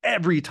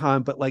every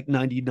time, but like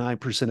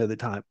 99% of the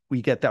time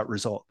we get that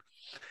result.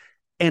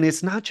 And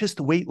it's not just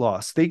the weight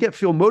loss. They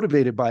feel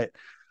motivated by it,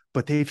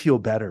 but they feel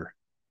better.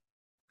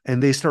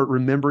 And they start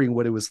remembering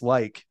what it was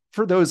like.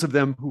 For those of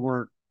them who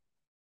weren't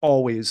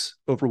always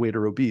overweight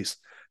or obese,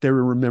 they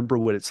remember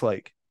what it's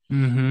like.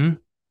 And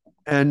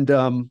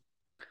man,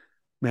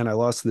 I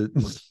lost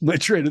my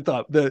train of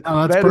thought.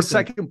 I had a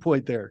second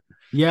point there.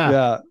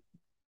 Yeah.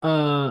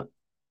 How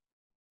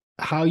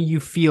you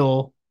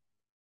feel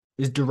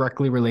is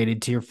directly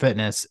related to your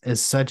fitness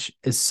is such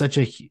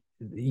a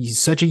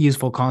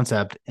useful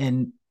concept.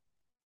 And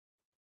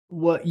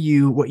what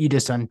you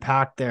just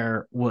unpacked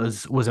there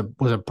was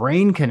a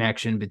brain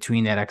connection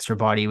between that extra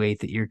body weight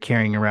that you're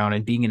carrying around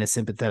and being in a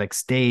sympathetic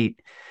state.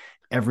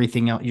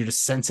 Everything else, you're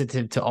just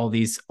sensitive to all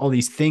these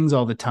things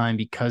all the time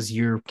because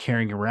you're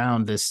carrying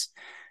around this.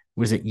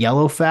 Was it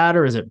yellow fat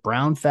or is it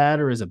brown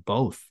fat or is it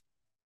both?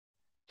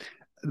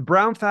 The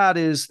brown fat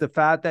is the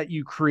fat that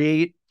you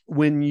create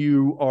when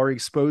you are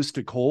exposed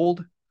to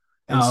cold.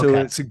 And so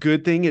it's a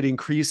good thing. It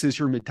increases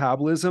your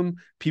metabolism.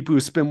 People who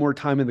spend more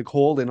time in the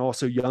cold, and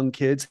also young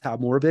kids,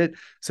 have more of it.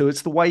 So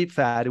it's the white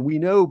fat. And we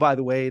know, by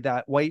the way,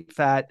 that white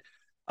fat,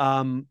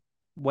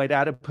 white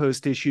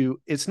adipose tissue,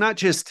 it's not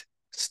just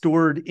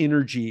stored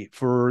energy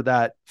for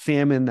that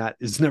famine that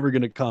is never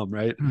going to come,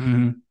 right?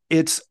 Mm-hmm.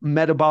 It's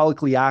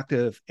metabolically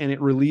active, and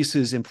it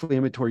releases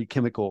inflammatory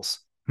chemicals.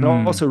 It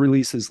also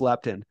releases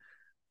leptin.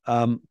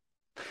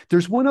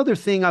 There's one other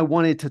thing I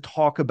wanted to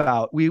talk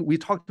about. We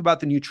talked about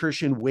the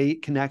nutrition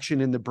weight connection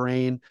in the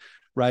brain,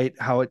 right?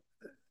 How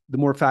the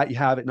more fat you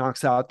have, it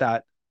knocks out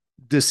that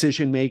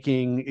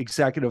decision-making,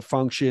 executive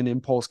function,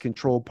 impulse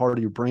control part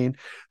of your brain.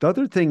 The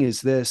other thing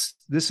is this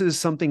is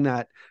something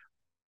that,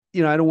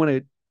 I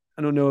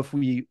don't know if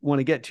we want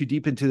to get too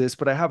deep into this,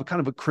 but I have a kind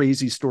of a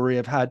crazy story.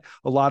 I've had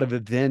a lot of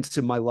events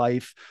in my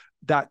life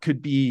that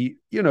could be,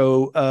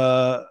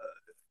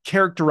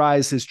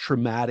 characterized as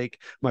traumatic.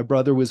 My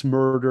brother was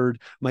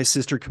murdered. My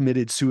sister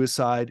committed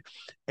suicide.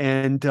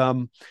 And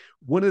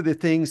one of the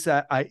things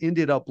that I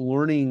ended up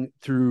learning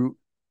through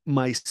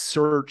my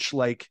search,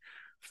 like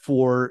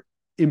for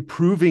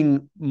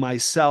improving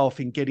myself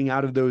and getting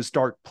out of those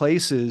dark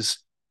places,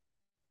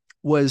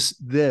 was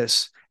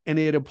this. And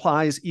it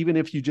applies even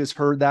if you just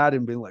heard that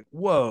and been like,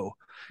 whoa,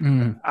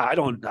 I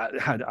don't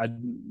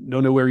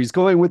know where he's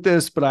going with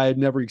this, but I had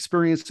never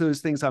experienced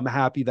those things. I'm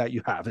happy that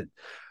you haven't.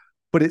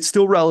 But it's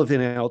still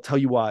relevant, and I'll tell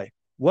you why.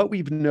 What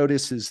we've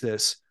noticed is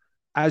this.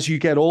 As you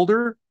get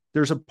older,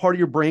 there's a part of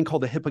your brain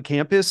called the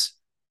hippocampus,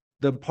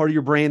 the part of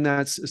your brain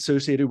that's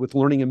associated with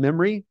learning and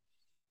memory.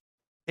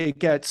 It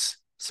gets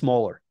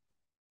smaller.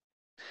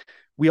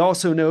 We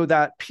also know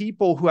that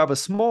people who have a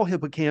small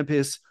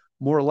hippocampus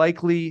more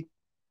likely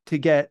to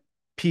get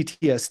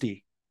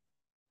PTSD.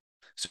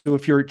 So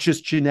if you're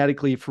just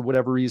genetically, for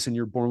whatever reason,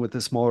 you're born with a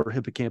smaller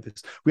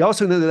hippocampus. We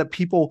also know that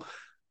people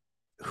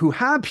who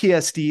have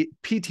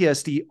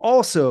PTSD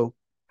also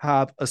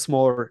have a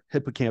smaller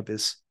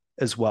hippocampus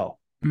as well.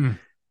 And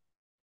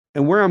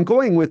where I'm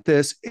going with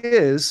this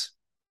is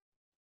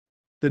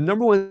the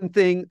number one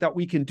thing that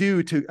we can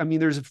do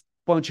there's a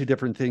bunch of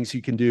different things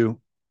you can do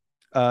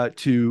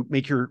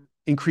to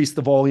increase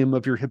the volume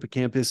of your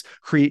hippocampus,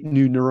 create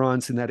new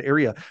neurons in that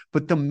area.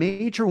 But the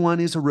major one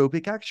is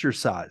aerobic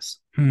exercise.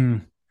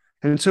 And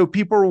so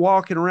people are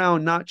walking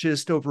around not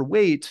just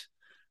overweight,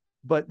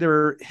 but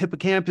their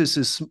hippocampus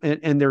is,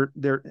 and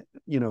they're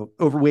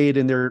overweight,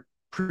 and their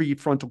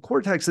prefrontal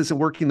cortex isn't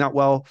working that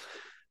well,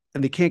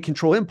 and they can't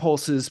control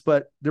impulses,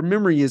 but their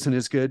memory isn't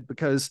as good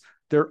because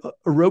they're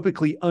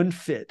aerobically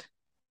unfit,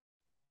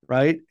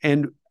 right?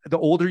 And the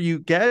older you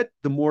get,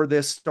 the more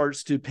this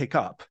starts to pick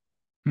up.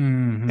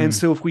 And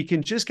so if we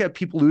can just get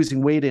people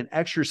losing weight and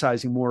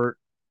exercising more,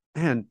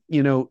 man,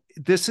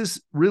 this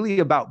is really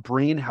about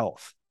brain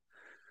health.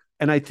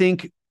 And I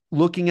think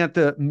looking at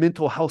the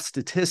mental health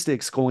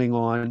statistics going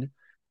on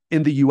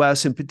in the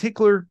US in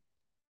particular,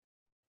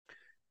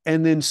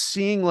 and then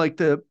seeing like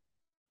the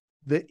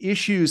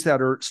issues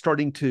that are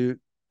starting to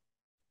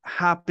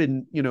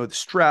happen, the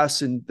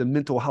stress and the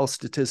mental health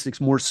statistics,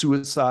 more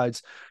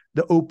suicides,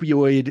 the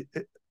opioid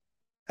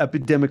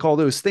epidemic, all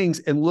those things,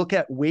 and look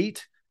at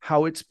weight,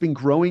 how it's been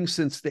growing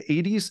since the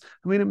 80s.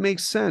 I mean, it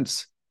makes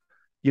sense.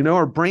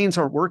 Our brains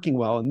aren't working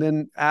well, and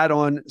then add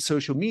on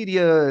social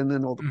media and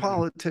then all the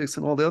politics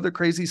and all the other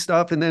crazy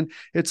stuff. And then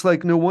it's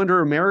like, no wonder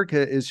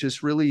America is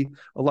just really,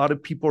 a lot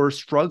of people are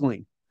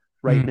struggling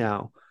right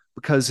now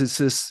because it's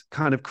this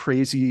kind of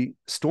crazy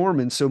storm.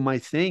 And so my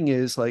thing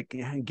is like,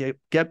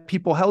 get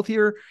people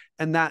healthier.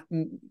 And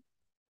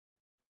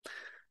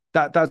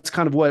that's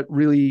kind of what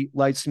really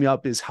lights me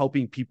up, is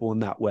helping people in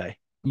that way.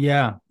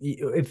 Yeah.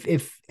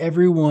 If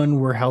everyone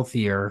were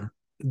healthier,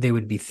 they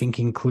would be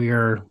thinking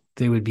clearer.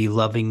 They would be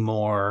loving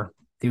more.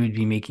 They would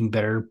be making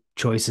better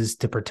choices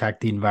to protect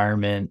the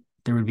environment.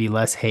 There would be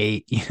less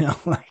hate,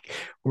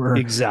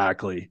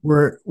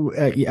 we're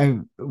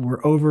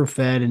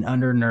overfed and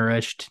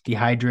undernourished,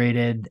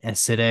 dehydrated,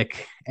 acidic,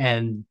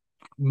 and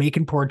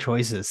making poor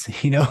choices,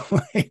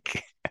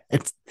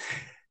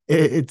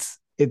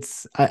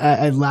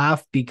 I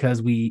laugh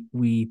because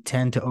we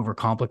tend to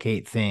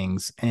overcomplicate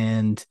things.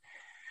 And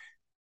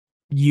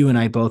you and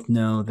I both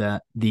know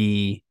that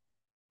the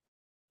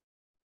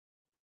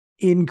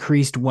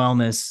increased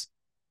wellness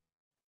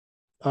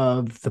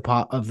of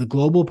the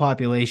global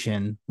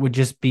population would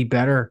just be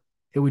better.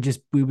 We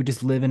would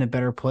just live in a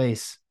better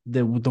place.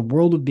 The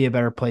world would be a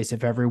better place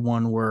if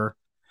everyone were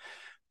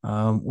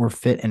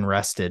fit and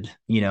rested,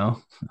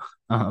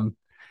 Peter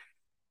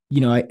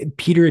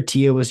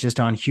Attia was just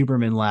on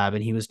Huberman Lab,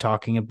 and he was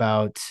talking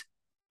about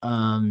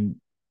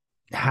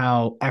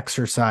how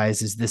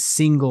exercise is the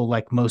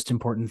single most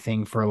important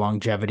thing for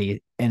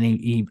longevity.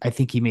 And I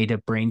think he made a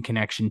brain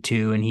connection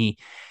too. And he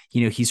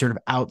sort of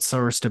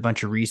outsourced a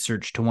bunch of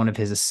research to one of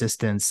his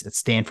assistants at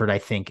Stanford, I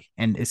think.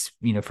 And it's,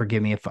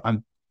 forgive me if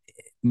I'm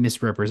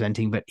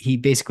misrepresenting, but he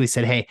basically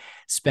said, hey,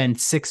 spend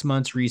 6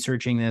 months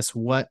researching this.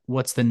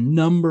 What's the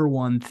number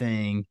one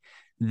thing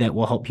that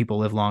will help people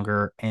live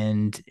longer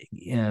and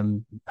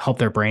help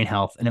their brain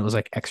health. And it was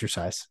like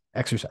exercise.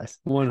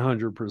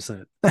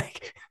 100%.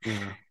 Like,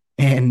 Yeah.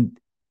 and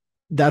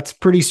that's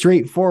pretty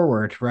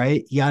straightforward,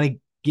 right? You got to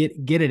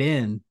get it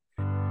in.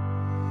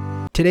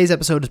 Today's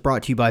episode is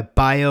brought to you by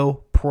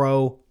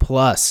BioPro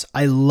Plus.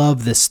 I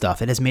love this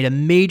stuff. It has made a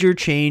major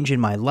change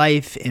in my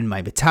life, in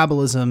my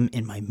metabolism,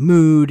 in my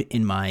mood,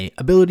 in my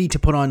ability to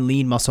put on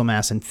lean muscle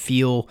mass and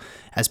feel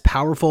as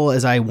powerful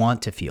as I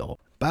want to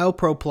feel.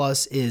 BioPro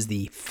Plus is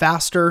the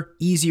faster,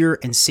 easier,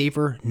 and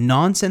safer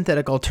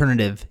non-synthetic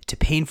alternative to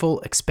painful,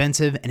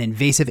 expensive, and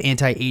invasive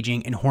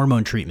anti-aging and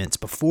hormone treatments.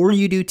 Before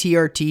you do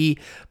TRT,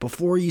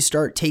 before you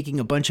start taking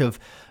a bunch of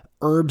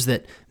herbs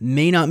that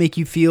may not make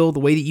you feel the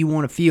way that you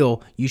want to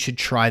feel, you should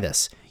try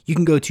this. You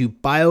can go to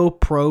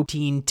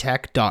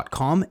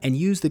bioproteintech.com and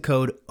use the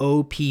code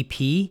OPP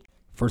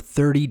for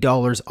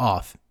 $30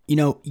 off.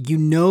 You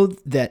know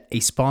that a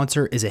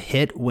sponsor is a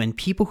hit when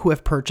people who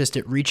have purchased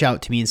it reach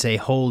out to me and say,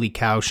 holy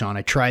cow, Sean,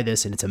 I tried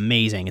this and it's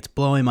amazing. It's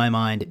blowing my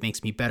mind. It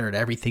makes me better at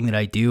everything that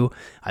I do.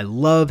 I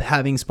love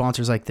having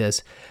sponsors like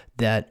this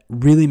that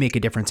really make a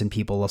difference in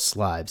people's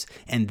lives.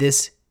 And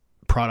this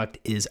product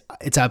it's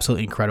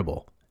absolutely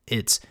incredible.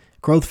 It's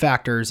growth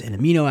factors and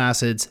amino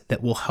acids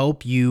that will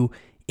help you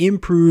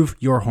improve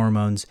your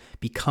hormones,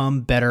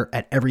 become better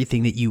at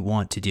everything that you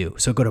want to do.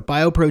 So go to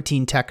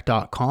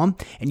bioproteintech.com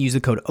and use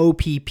the code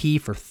OPP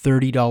for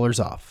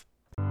 $30 off.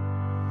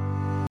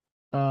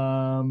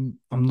 I'm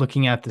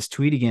looking at this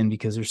tweet again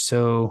because there's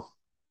so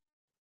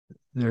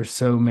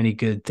many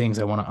good things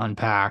I want to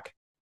unpack.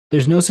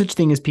 There's no such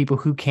thing as people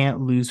who can't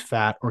lose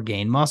fat or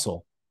gain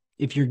muscle.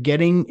 If you're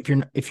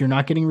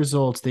not getting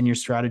results, then your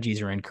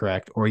strategies are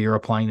incorrect or you're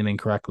applying them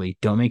incorrectly.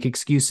 Don't make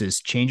excuses.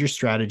 Change your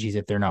strategies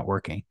if they're not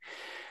working.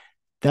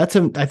 I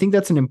think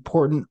that's an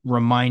important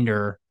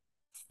reminder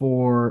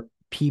for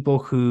people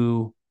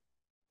who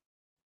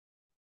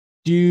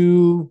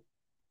do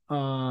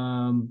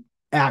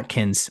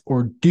Atkins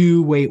or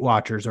do Weight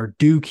Watchers or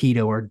do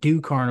keto or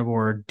do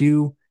carnivore or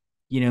do,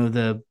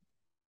 the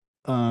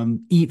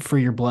eat for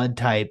your blood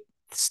type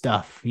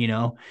stuff,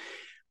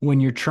 when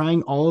you're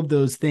trying all of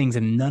those things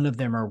and none of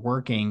them are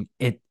working,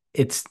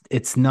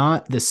 it's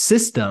not the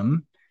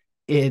system,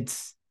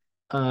 it's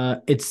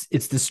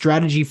the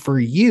strategy for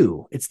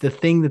you. It's the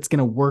thing that's going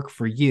to work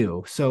for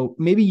you. So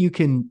maybe you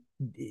can,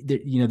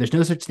 there's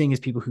no such thing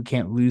as people who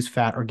can't lose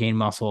fat or gain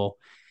muscle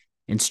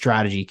in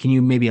strategy. Can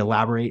you maybe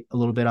elaborate a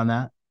little bit on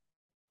that?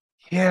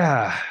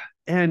 Yeah.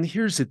 And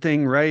here's the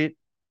thing, right?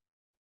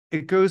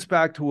 It goes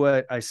back to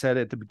what I said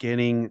at the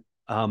beginning.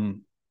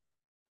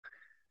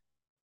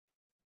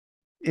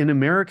 In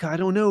America, I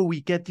don't know, we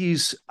get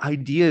these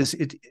ideas.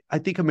 I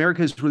think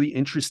America is really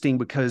interesting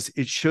because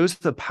it shows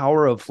the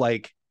power of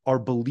like our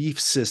belief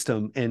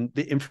system and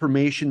the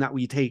information that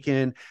we take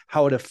in,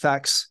 how it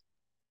affects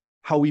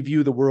how we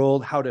view the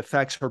world, how it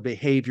affects our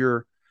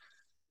behavior.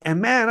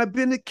 And man, I've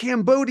been to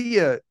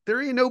Cambodia. There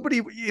ain't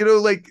nobody,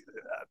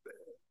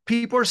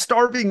 people are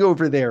starving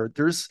over there.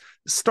 There's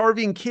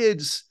starving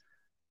kids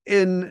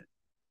in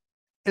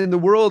the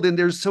world, and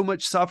there's so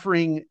much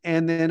suffering.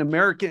 And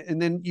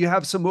then you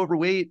have some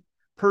overweight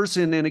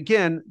person. And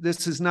again,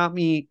 this is not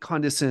me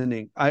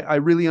condescending. I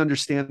really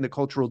understand the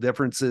cultural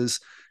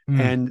differences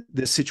and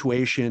the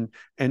situation,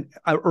 and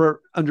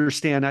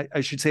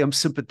I should say I'm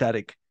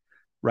sympathetic,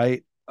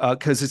 right?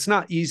 Because it's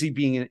not easy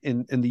being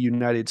in the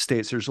United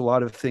States. There's a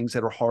lot of things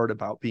that are hard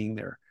about being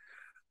there,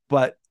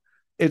 but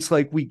it's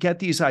like we get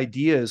these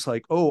ideas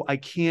like, oh, I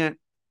can't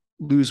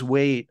lose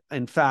weight.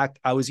 In fact,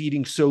 I was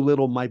eating so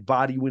little, my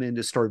body went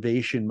into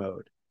starvation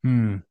mode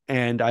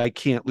and I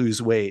can't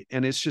lose weight.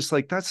 And it's just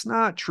like, that's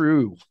not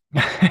true.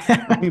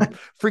 I mean,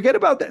 forget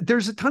about that.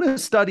 There's a ton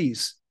of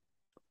studies,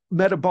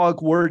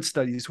 metabolic ward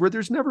studies, where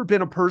there's never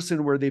been a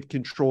person where they've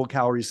controlled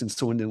calories and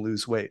someone didn't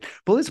lose weight.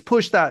 But let's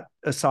push that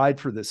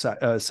aside for this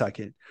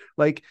second.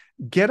 Like,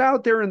 get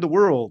out there in the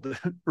world,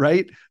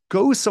 right?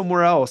 Go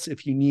somewhere else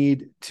if you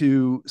need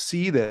to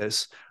see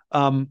this.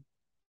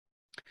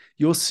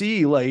 You'll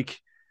see, like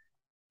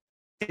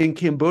in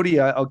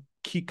Cambodia, I'll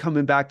keep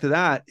coming back to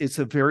that. It's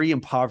a very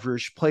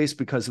impoverished place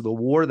because of the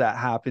war that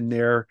happened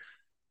there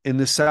in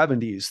the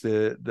 70s,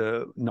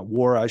 the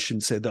war, I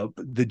shouldn't say,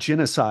 the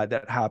genocide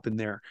that happened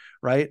there,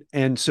 right?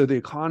 And so the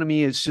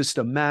economy is just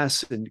a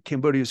mess, and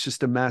Cambodia is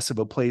just a mess of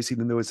a place,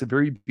 even though it's a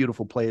very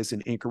beautiful place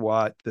in Angkor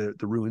Wat. The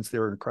ruins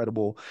there are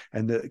incredible,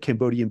 and the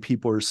Cambodian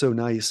people are so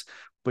nice.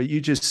 But you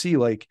just see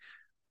like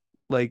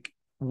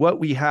what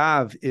we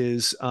have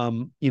is,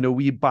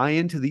 we buy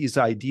into these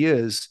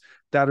ideas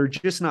that are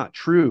just not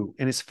true.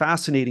 And it's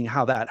fascinating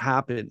how that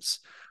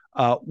happens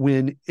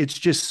when it's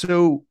just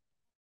so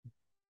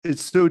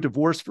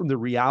divorced from the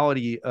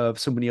reality of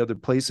so many other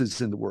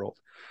places in the world,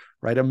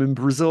 right? I'm in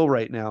Brazil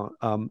right now.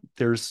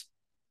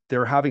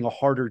 They're having a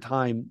harder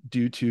time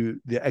due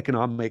to the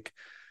economic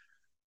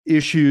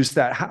issues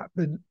that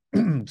happen,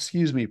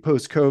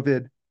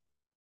 post-COVID.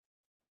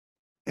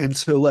 And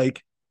so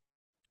like,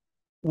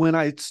 when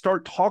I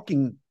start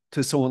talking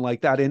to someone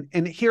like that,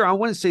 and here I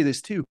want to say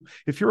this too,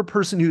 if you're a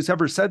person who's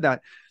ever said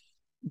that,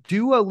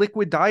 do a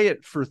liquid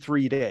diet for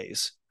 3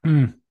 days,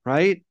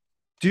 right?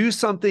 Do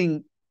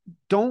something.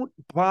 Don't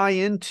buy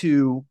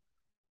into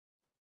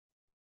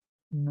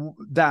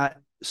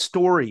that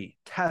story.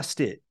 Test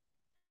it.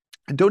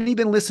 And don't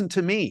even listen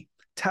to me.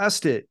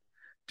 Test it.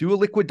 Do a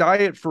liquid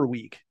diet for a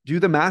week. Do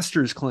the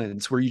master's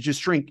cleanse where you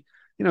just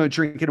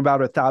drinking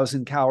about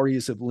 1,000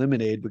 calories of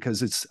lemonade,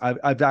 because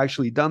I've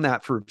actually done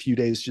that for a few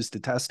days just to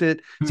test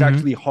it. It's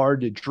actually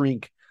hard to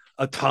drink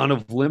a ton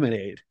of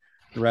lemonade,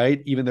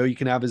 right? Even though you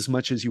can have as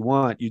much as you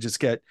want, you just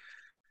get,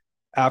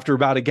 after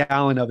about a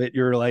gallon of it,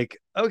 you're like,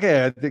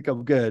 okay, I think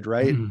I'm good,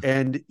 right?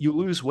 And you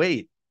lose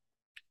weight.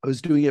 I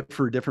was doing it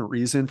for a different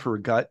reason, for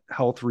a gut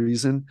health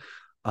reason,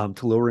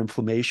 to lower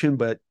inflammation,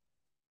 but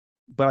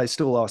I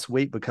still lost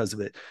weight because of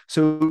it.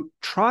 So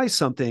try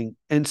something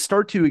and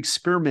start to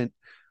experiment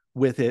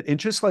with it. And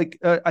just like,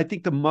 I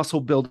think the muscle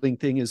building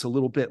thing is a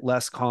little bit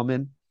less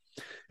common.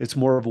 It's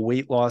more of a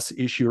weight loss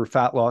issue or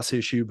fat loss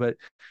issue, but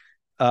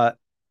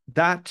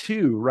that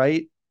too,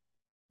 right?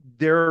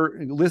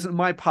 Listen to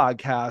my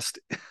podcast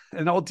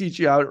and I'll teach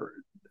you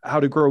how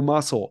to grow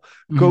muscle.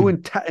 Go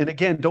and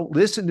again, don't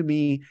listen to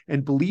me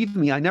and believe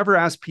me. I never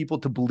ask people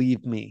to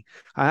believe me.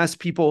 I ask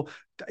people,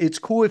 it's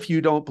cool if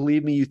you don't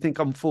believe me, you think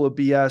I'm full of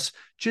BS,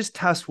 just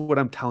test what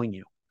I'm telling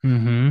you.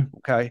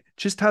 Okay.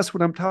 Just test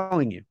what I'm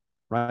telling you,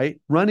 right?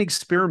 Run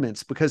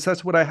experiments, because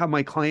that's what I have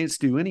my clients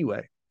do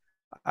anyway.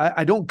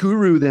 I don't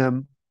guru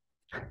them.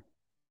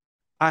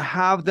 I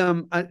have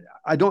them.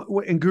 I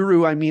don't, and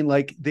guru, I mean,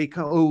 like they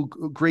come, oh,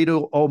 great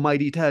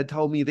almighty Ted,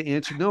 tell me the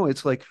answer. No,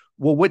 it's like,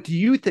 well, what do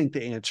you think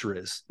the answer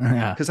is?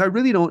 Because I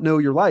really don't know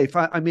your life.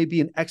 I may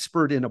be an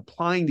expert in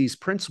applying these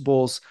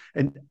principles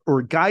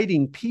or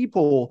guiding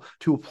people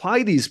to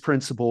apply these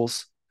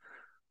principles,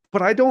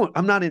 but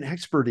I'm not an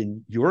expert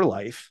in your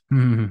life.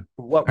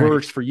 What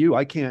works for you?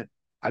 I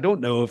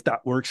don't know if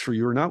that works for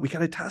you or not. We got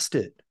to test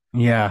it.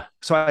 Yeah.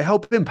 So I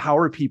help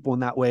empower people in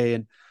that way.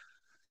 And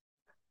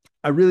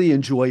I really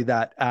enjoy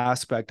that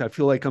aspect. I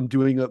feel like I'm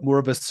doing more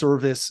of a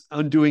service,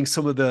 undoing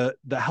some of the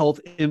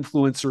health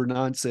influencer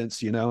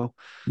nonsense,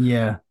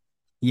 Yeah.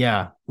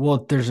 Yeah.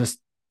 Well, there's just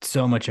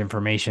so much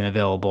information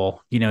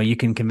available. You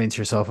can convince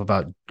yourself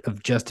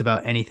of just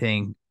about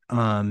anything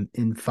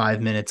in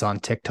 5 minutes on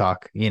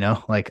TikTok,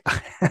 like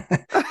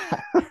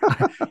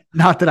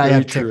not that I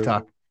have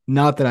TikTok,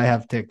 not that I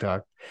have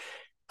TikTok.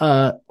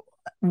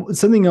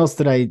 Something else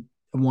that I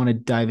want to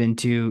dive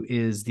into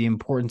is the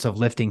importance of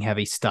lifting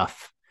heavy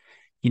stuff.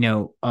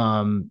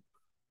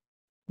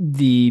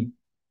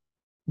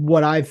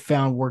 What I've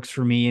found works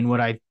for me and what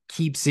I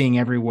keep seeing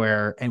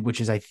everywhere, and which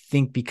is, I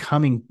think,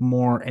 becoming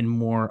more and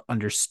more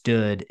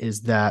understood,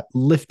 is that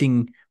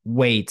lifting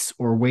weights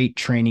or weight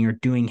training or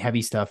doing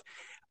heavy stuff,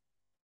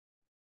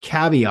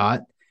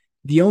 caveat,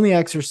 the only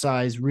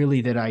exercise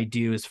really that I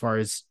do as far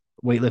as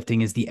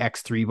weightlifting is the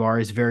X3 bar,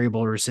 is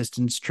variable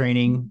resistance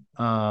training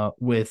from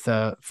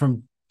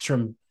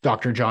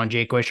Dr. John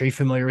Jaquish. Are you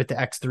familiar with the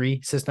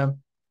X3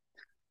 system?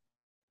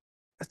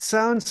 It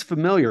sounds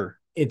familiar.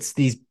 It's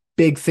these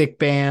big, thick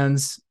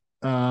bands.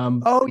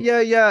 Oh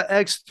yeah.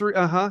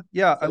 X3.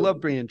 Yeah. I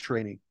love band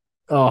training.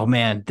 Oh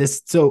man.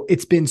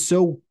 It's been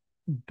so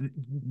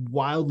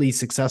wildly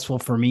successful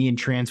for me in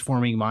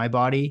transforming my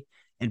body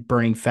and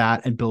burning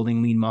fat and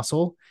building lean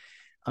muscle.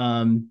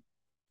 I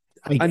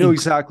know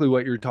exactly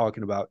what you're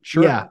talking about.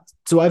 Sure. Yeah.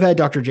 So I've had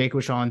Dr.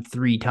 Jaquish on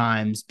 3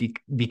 times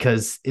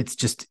because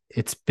it's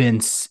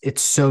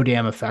so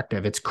damn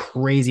effective. It's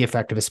crazy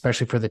effective,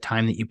 especially for the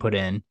time that you put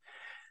in.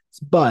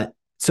 But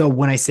so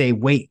when I say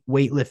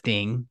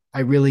weightlifting,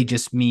 I really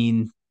just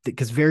mean,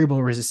 because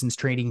variable resistance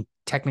training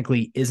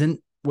technically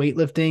isn't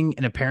weightlifting,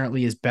 and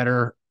apparently is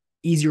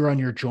easier on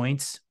your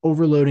joints.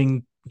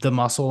 Overloading the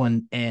muscle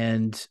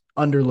and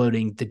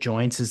underloading the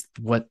joints is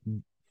what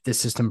the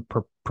system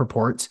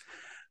purports.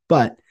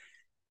 But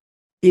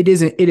it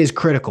is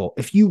critical.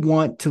 If you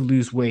want to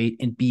lose weight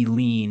and be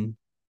lean,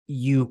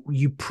 you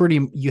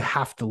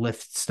have to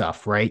lift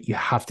stuff, right? You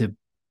have to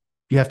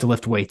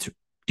lift weights,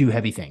 do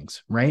heavy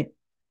things, right?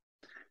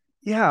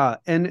 Yeah.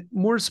 And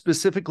more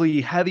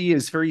specifically, heavy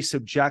is very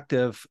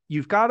subjective.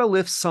 You've got to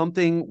lift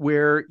something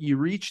where you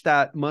reach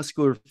that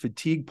muscular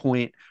fatigue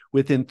point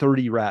within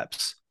 30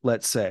 reps,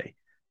 let's say.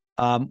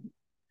 One,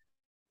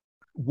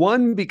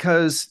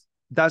 because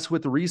that's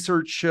what the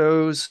research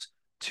shows.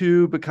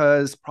 2,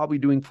 because probably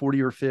doing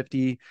 40 or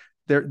 50,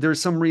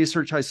 there's some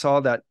research I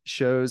saw that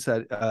shows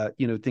that,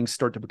 things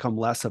start to become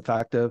less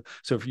effective.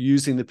 So if you're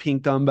using the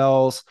pink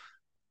dumbbells,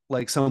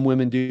 like some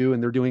women do,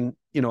 and they're doing,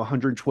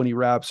 120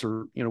 reps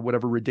or,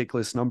 whatever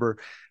ridiculous number,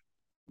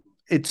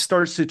 it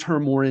starts to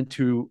turn more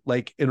into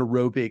like an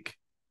aerobic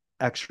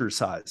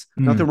exercise.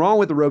 Nothing wrong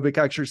with aerobic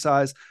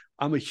exercise.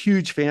 I'm a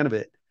huge fan of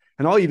it.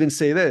 And I'll even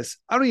say this,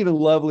 I don't even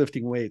love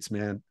lifting weights,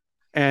 man.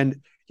 And,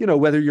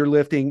 whether you're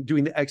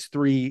doing the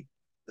X3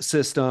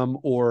 system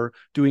or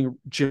doing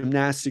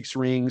gymnastics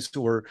rings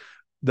or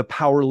the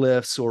power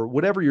lifts or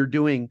whatever you're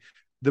doing,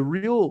 the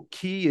real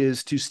key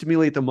is to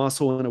stimulate the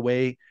muscle in a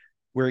way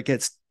where it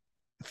gets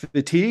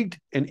fatigued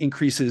and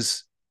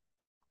increases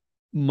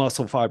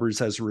muscle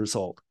fibers as a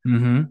result.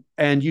 Mm-hmm.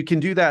 And you can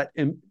do that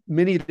in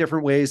many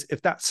different ways.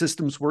 If that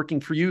system's working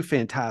for you,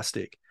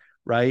 fantastic,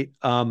 right?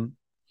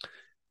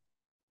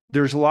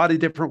 There's a lot of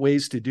different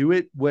ways to do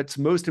it. What's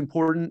most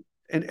important,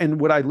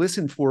 and what I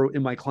listen for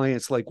in my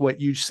clients, like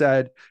what you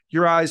said,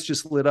 your eyes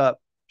just lit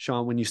up,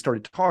 Sean, when you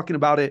started talking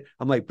about it.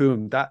 I'm like,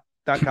 boom, that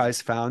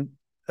guy's found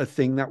a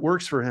thing that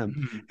works for him.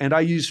 Mm-hmm. And I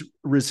use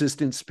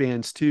resistance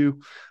bands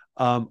too.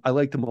 I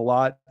like them a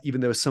lot,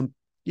 even though some,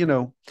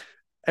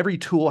 every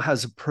tool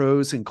has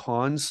pros and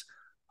cons.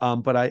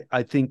 But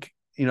I think,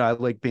 I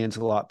like bands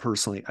a lot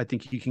personally. I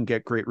think you can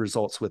get great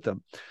results with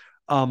them.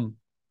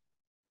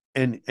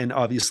 And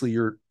obviously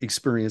your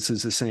experience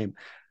is the same.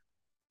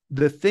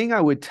 The thing I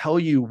would tell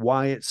you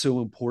why it's so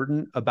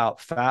important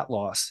about fat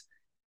loss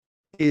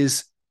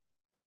is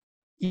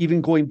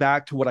even going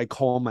back to what I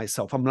call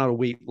myself. I'm not a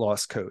weight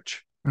loss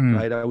coach,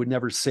 right? I would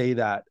never say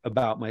that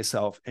about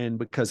myself. And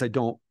because I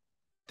don't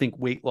think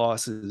weight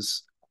loss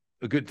is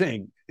a good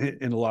thing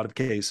in a lot of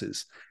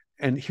cases.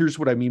 And here's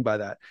what I mean by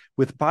that.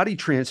 With body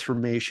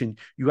transformation,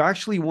 you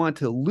actually want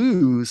to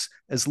lose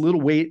as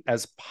little weight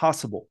as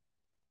possible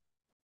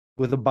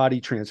with a body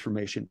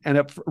transformation.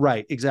 And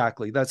right,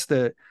 exactly. That's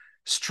the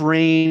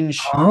strange,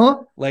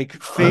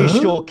 like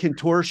facial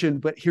contortion.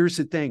 But here's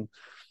the thing.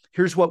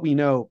 Here's what we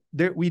know.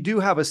 We do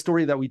have a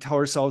story that we tell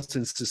ourselves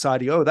in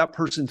society. Oh, that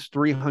person's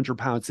 300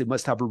 pounds. They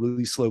must have a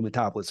really slow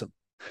metabolism.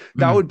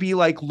 That would be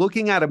like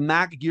looking at a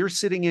Mac. You're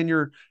sitting in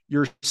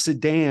your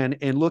sedan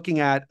and looking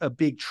at a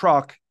big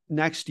truck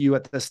next to you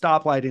at the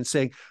stoplight and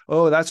saying,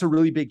 oh, that's a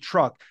really big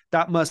truck.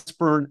 That must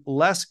burn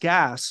less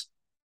gas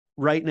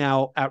right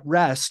now at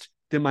rest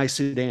than my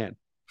sedan.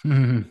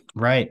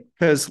 Right.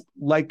 Because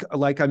like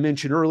I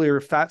mentioned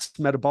earlier, fat's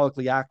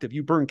metabolically active.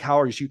 You burn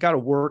calories. You got to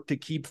work to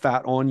keep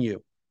fat on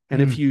you.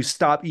 And if you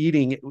stop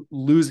eating,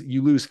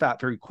 you lose fat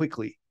very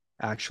quickly,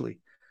 actually.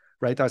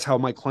 Right. That's how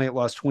my client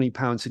lost 20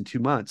 pounds in 2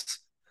 months.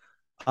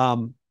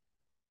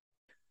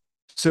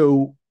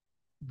 So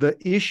the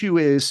issue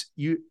is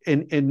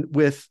and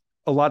with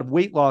a lot of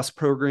weight loss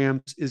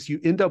programs is you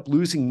end up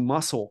losing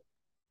muscle.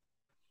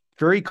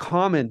 Very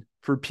common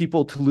for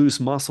people to lose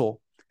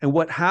muscle. And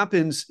what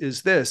happens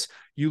is this: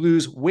 you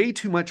lose way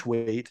too much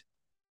weight,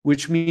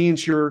 which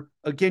means your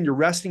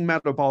resting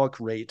metabolic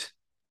rate,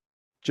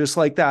 just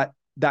like that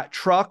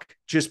truck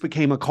just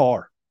became a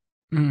car.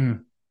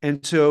 And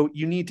so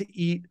you need to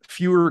eat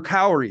fewer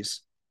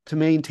calories to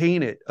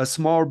maintain it. A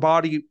smaller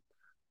body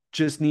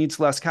just needs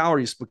less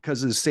calories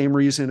because of the same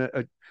reason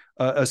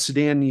a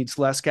sedan needs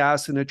less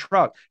gas than a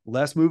truck,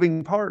 less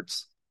moving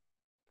parts.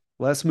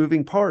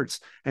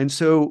 And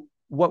so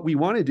what we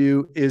want to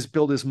do is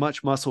build as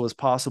much muscle as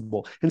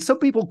possible. And some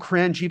people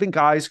cringe, even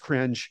guys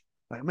cringe,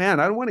 like, man,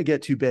 I don't want to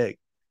get too big.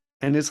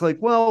 And it's like,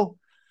 well,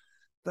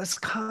 that's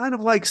kind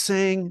of like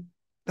saying,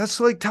 that's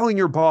like telling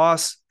your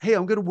boss, hey,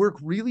 I'm going to work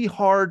really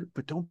hard,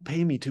 but don't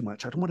pay me too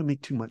much. I don't want to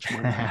make too much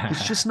money.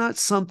 It's just not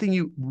something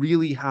you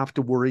really have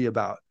to worry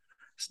about.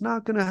 It's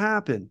not going to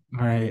happen.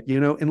 Right.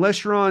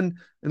 Unless you're on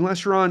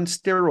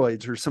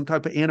steroids or some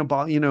type of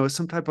anabolic,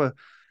 some type of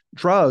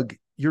drug,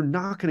 you're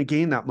not going to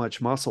gain that much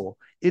muscle.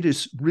 It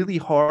is really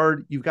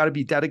hard. You've got to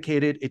be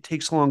dedicated. It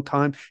takes a long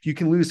time. You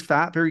can lose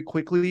fat very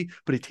quickly,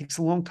 but it takes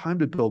a long time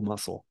to build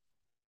muscle.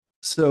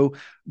 So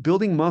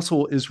building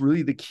muscle is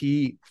really the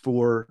key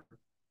for,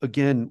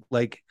 again,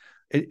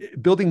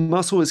 building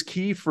muscle is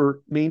key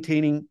for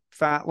maintaining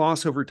fat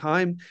loss over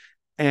time.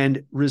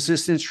 And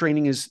resistance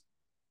training is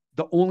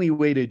the only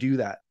way to do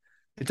that.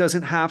 It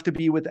doesn't have to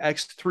be with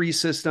X3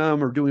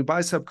 system or doing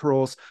bicep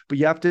curls, but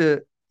you have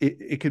to,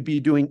 it could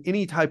be doing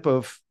any type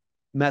of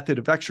method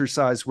of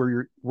exercise where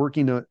you're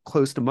working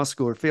close to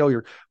muscular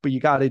failure, but you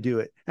got to do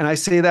it. And I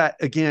say that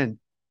again,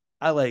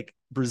 I like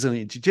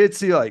Brazilian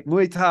jiu-jitsu, I like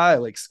Muay Thai, I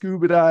like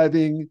scuba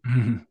diving,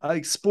 I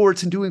like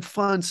sports and doing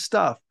fun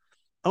stuff.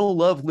 I don't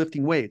love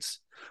lifting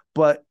weights,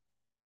 but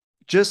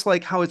just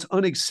like how it's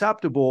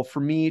unacceptable for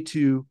me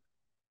to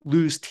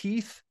lose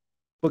teeth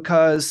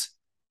because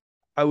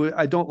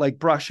I don't like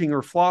brushing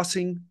or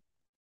flossing,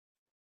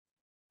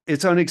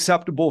 it's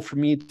unacceptable for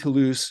me to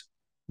lose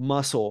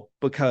muscle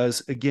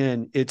because,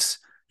 again,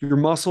 your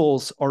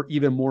muscles are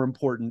even more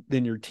important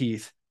than your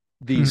teeth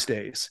these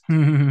days,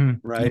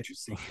 right?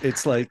 Interesting.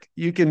 It's like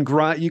you can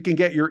grind, you can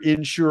get your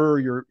Ensure,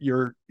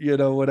 your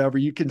whatever,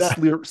 you can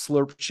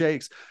slurp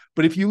shakes,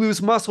 but if you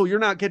lose muscle, you're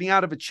not getting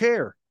out of a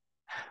chair.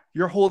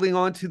 You're holding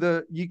on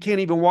to you can't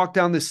even walk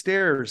down the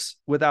stairs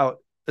without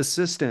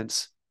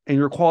assistance, and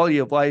your quality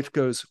of life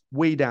goes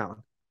way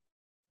down.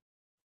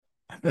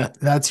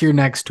 That's your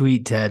next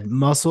tweet, Ted.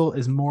 Muscle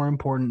is more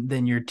important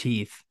than your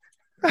teeth.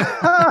 Tweet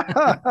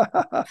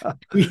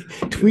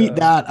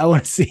that. I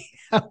want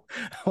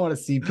to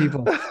see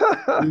people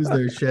lose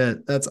their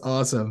shit. That's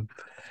awesome.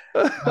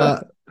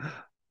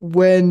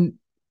 When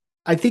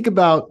I think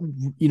about,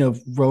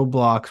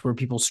 roadblocks where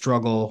people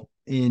struggle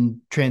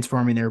in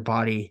transforming their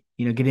body,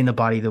 getting the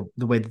body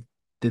the way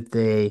that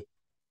they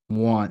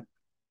want.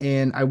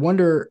 And I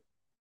wonder,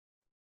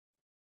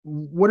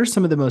 what are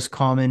some of the most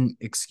common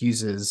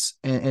excuses?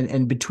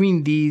 And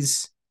between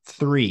these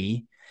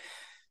three,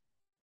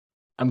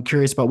 I'm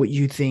curious about what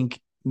you think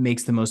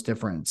makes the most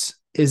difference.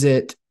 Is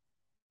it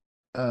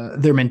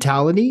their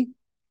mentality?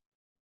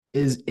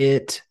 Is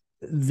it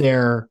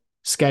their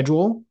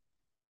schedule?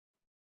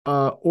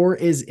 Or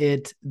is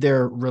it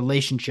their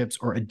relationships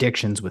or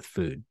addictions with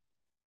food?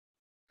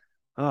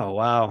 Oh,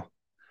 wow.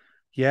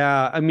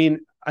 Yeah. I mean,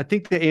 I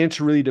think the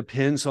answer really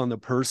depends on the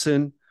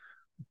person.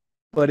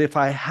 But if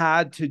I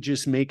had to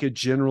just make a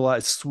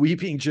generalized,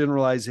 sweeping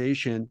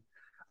generalization,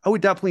 I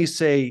would definitely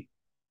say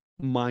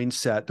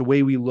mindset, the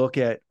way we look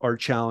at our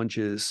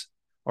challenges,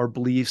 our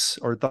beliefs,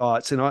 our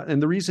thoughts.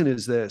 And the reason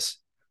is this.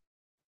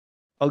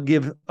 I'll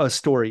give a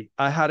story.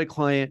 I had a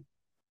client,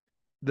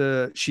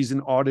 she's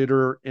an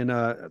auditor and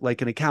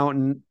like an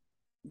accountant,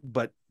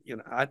 but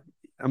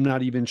I'm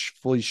not even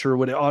fully sure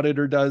what an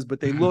auditor does,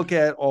 but they look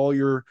at all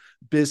your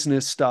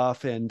business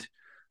stuff, and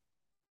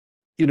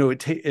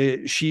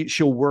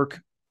she'll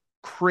work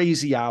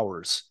crazy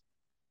hours,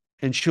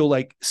 and she'll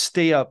like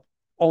stay up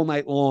all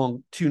night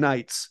long, 2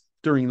 nights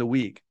during the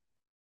week.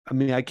 I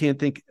mean, I can't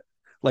think,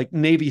 like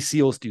Navy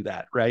SEALs do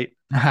that, right?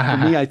 For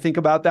me, I think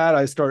about that,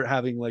 I start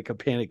having like a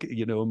panic,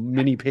 a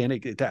mini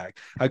panic attack.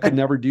 I could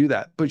never do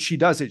that, but she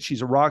does it.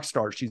 She's a rock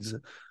star. She's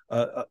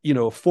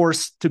a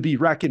force to be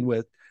reckoned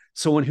with,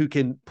 someone who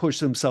can push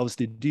themselves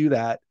to do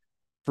that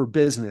for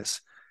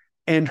business.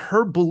 And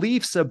her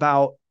beliefs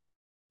about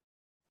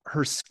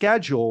her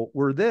schedule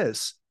were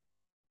this: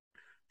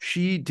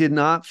 she did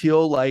not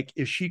feel like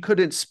if she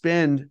couldn't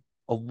spend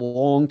a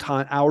long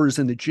time, hours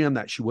in the gym,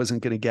 that she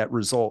wasn't going to get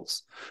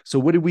results. So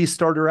what did we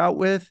start her out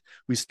with?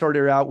 We started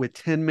her out with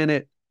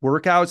 10-minute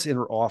workouts in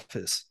her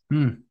office.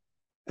 And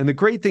the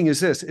great thing is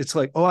this: it's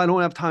like, oh, I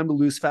don't have time to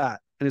lose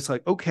fat. And it's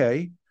like,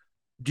 okay,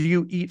 do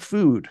you eat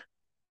food?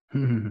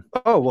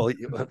 Oh, well,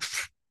 what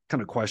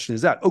kind of question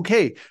is that?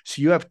 Okay,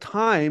 so you have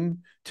time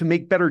to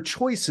make better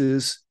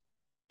choices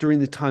during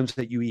the times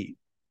that you eat.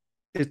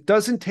 It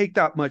doesn't take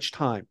that much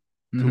time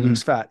to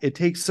lose fat. It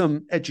takes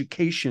some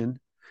education,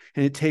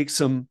 and it takes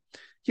some,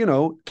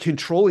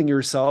 controlling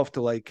yourself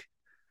to like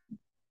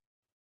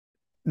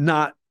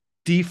not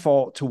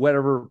default to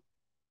whatever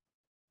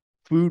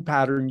food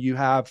pattern you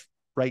have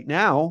right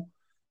now.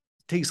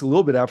 It takes a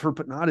little bit of effort,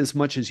 but not as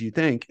much as you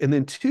think. And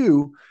then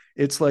two,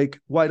 it's like,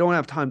 well, I don't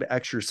have time to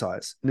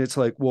exercise. And it's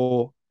like,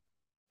 well,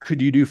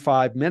 could you do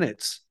 5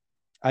 minutes?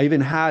 I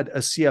even had a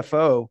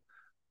CFO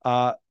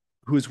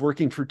who was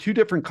working for 2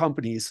 different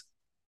companies.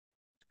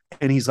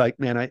 And he's like,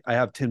 man, I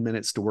have 10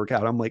 minutes to work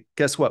out. I'm like,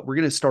 guess what? We're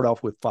going to start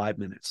off with 5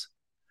 minutes.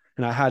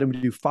 And I had him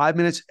do 5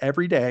 minutes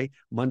every day,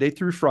 Monday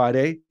through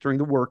Friday during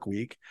the work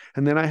week.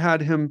 And then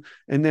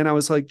I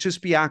was like,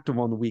 just be active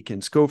on the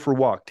weekends, go for a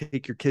walk,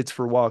 take your kids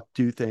for a walk,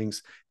 do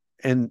things.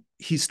 And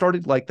he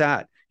started like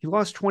that. He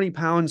lost 20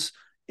 pounds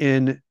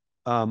in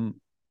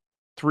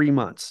 3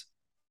 months.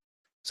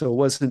 So it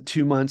wasn't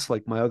 2 months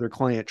like my other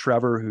client,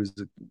 Trevor, who's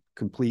a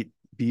complete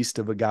beast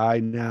of a guy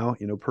now,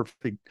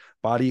 perfect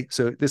body.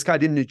 So this guy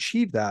didn't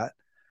achieve that.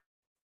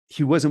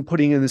 He wasn't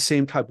putting in the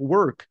same type of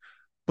work,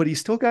 but he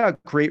still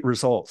got great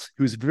results.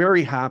 He was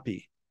very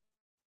happy.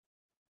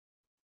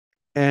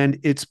 And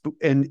it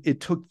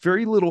took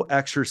very little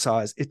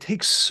exercise. It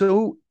takes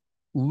so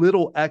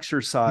little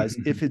exercise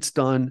if it's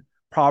done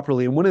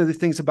properly. And one of the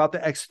things about the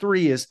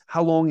X3 is,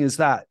 how long is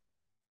that?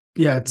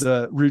 Yeah, it's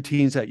the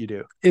routines that you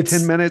do. It's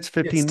 10 minutes,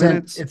 15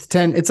 minutes. It's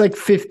 10. It's like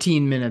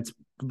 15 minutes.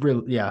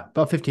 Really, yeah,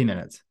 about 15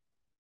 minutes.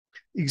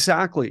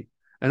 Exactly.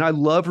 And I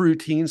love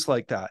routines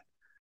like that,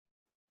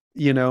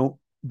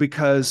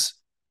 because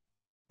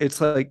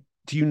it's like,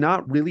 do you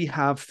not really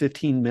have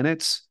 15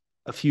 minutes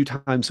a few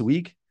times a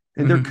week?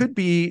 And there could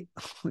be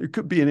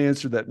an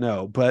answer that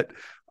no, but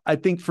I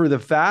think for the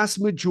vast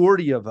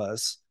majority of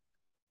us,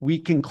 we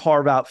can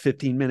carve out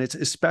 15 minutes,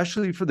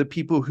 especially for the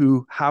people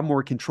who have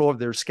more control of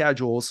their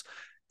schedules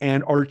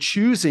and are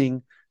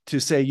choosing to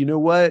say, you know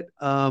what?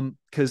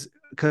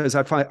 Because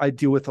I find I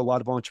deal with a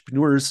lot of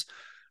entrepreneurs.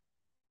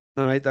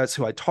 All right, that's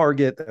who I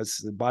target.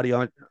 That's the body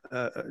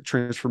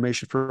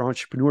transformation for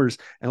entrepreneurs.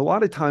 And a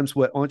lot of times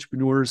what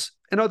entrepreneurs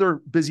and other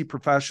busy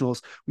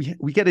professionals,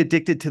 we get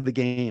addicted to the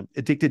game,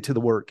 addicted to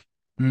the work.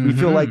 We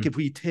feel like if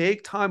we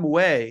take time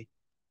away,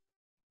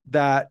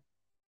 that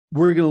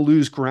we're going to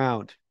lose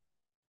ground.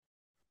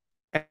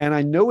 And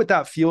I know what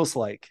that feels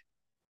like.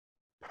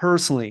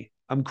 Personally,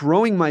 I'm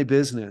growing my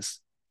business,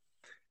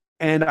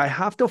 and I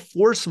have to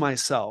force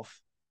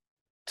myself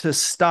to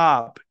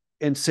stop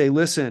and say,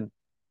 listen,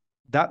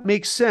 that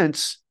makes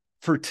sense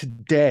for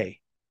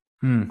today.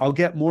 I'll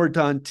get more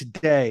done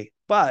today.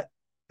 But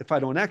if I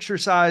don't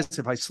exercise,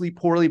 if I sleep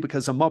poorly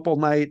because I'm up all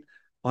night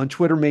on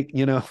Twitter,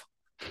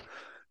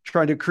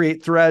 trying to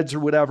create threads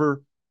or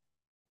whatever,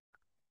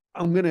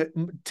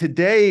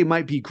 today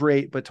might be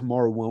great, but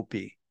tomorrow won't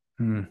be.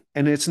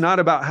 And it's not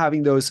about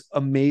having those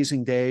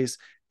amazing days.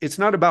 It's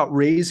not about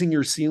raising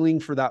your ceiling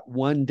for that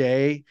one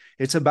day.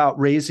 It's about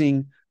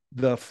raising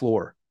the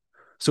floor.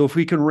 So if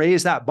we can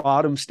raise that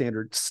bottom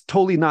standard, it's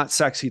totally not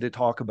sexy to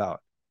talk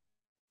about.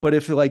 But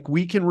if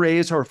we can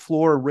raise our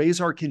floor,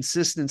 raise our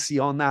consistency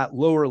on that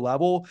lower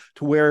level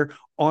to where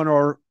on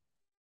our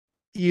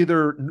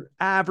either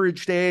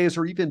average days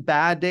or even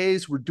bad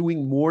days, we're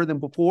doing more than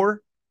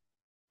before,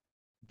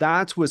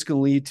 that's what's going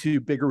to lead to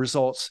bigger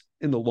results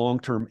in the long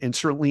term. And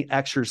certainly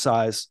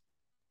exercise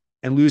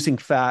and losing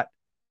fat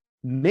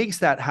makes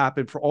that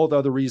happen for all the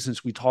other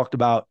reasons we talked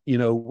about,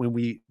 when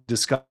we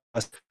discussed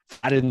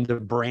fat in the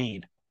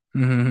brain.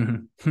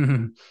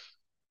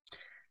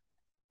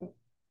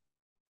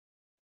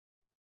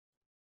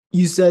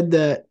 You said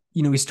that,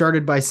 we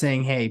started by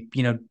saying, hey,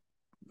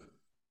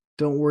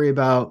 don't worry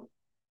about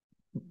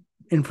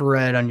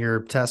infrared on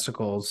your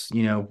testicles,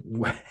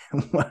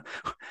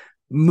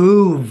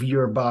 move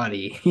your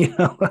body,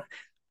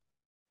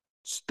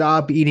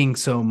 stop eating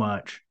so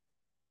much.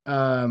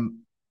 And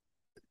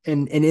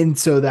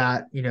so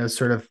that,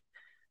 sort of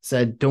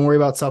said, don't worry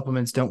about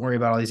supplements, don't worry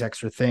about all these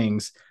extra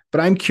things.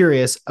 But I'm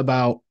curious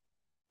about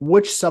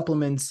which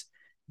supplements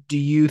do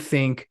you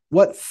think,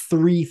 what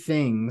 3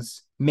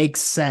 things make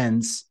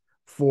sense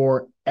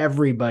for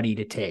everybody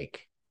to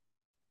take?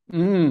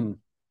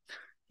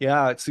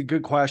 Yeah, it's a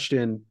good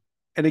question.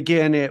 And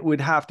again, it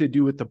would have to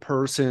do with the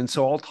person.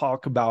 So I'll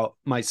talk about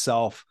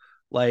myself.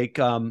 Like,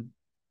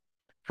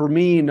 for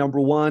me, number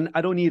one,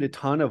 I don't need a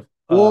ton of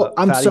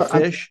fatty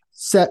fish.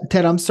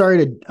 Ted, I'm sorry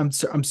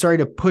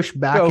to push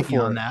back at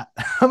you on that.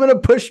 I'm going to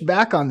push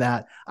back on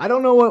that. I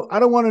don't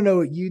want to know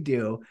what you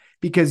do,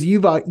 because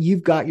you've got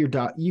your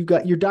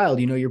dialed,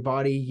 your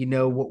body,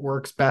 what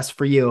works best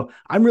for you.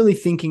 I'm really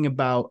thinking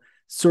about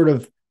sort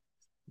of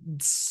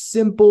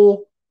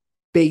simple,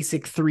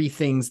 basic 3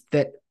 things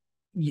that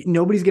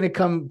nobody's going to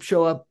come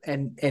show up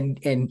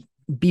and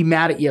be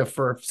mad at you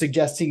for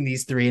suggesting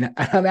these 3. And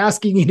I'm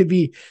asking you to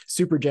be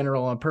super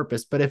general on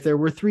purpose, but if there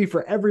were 3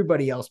 for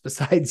everybody else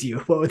besides you,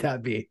 what would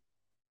that be?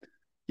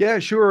 Yeah,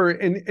 sure.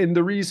 And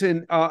the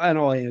reason, and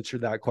I'll answer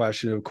that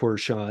question, of course,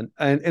 Sean.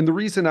 And the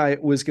reason I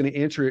was going to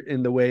answer it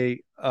in the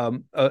way,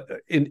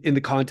 in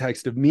the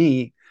context of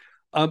me,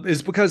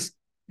 is because,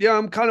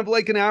 I'm kind of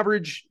like an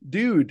average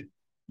dude.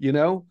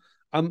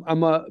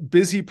 I'm a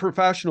busy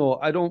professional.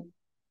 I don't,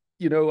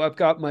 I've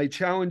got my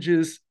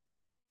challenges.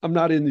 I'm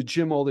not in the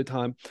gym all the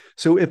time.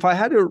 So if I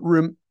had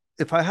to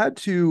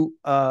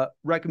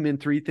recommend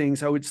 3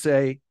 things, I would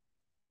say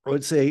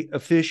a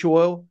fish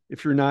oil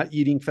if you're not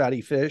eating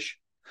fatty fish.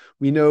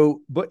 We know,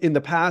 but in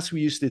the past,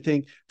 we used to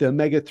think the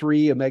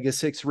omega-3,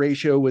 omega-6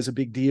 ratio was a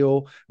big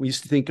deal. We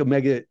used to think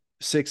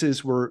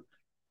omega-6s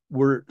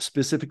were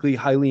specifically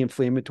highly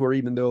inflammatory,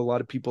 even though a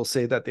lot of people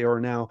say that they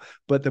are now.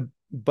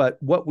 But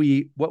what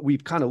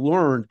we've kind of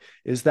learned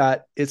is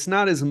that it's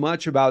not as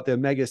much about the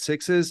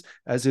omega-6s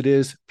as it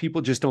is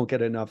people just don't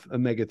get enough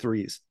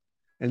omega-3s.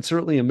 And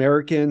certainly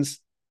Americans,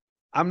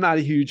 I'm not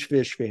a huge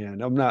fish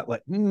fan. I'm not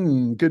like,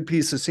 good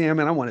piece of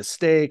salmon. I want a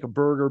steak, a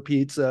burger,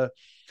 pizza,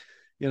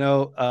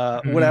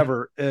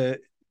 whatever.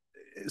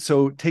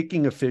 So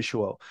taking a fish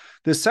oil.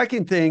 The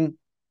second thing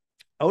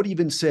I would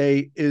even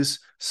say is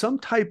some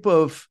type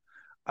of,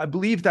 I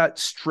believe that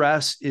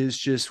stress is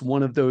just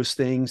one of those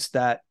things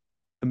that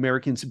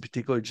Americans in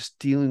particular are just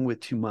dealing with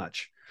too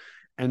much.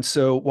 And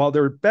so while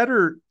there are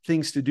better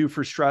things to do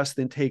for stress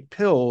than take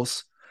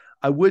pills,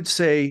 I would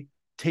say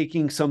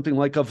taking something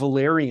like a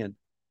valerian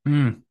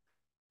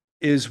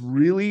is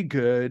really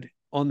good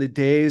on the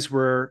days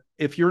where,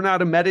 if you're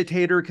not a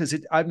meditator, because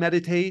I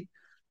meditate,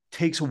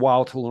 takes a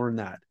while to learn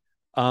that.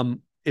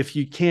 If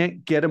you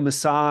can't get a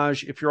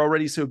massage, if you're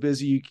already so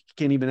busy, you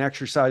can't even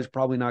exercise,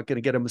 probably not going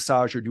to get a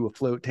massage or do a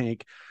float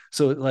tank.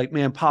 So like,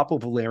 man, pop a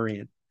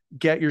valerian,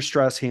 get your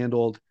stress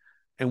handled.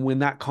 And when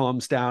that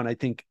calms down, I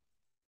think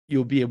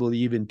you'll be able to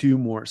even do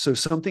more. So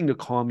something to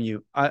calm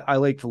you. I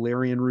like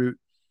valerian root.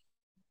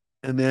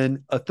 And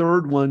then a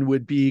third one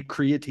would be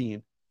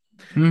creatine.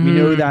 We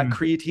know that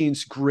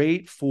creatine's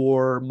great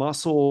for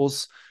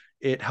muscles.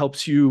 It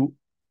helps you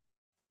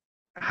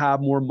have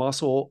more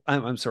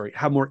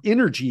have more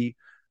energy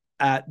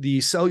at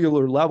the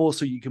cellular level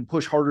so you can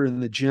push harder in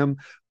the gym.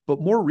 But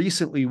more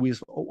recently,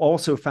 we've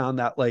also found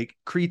that like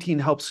creatine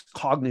helps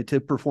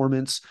cognitive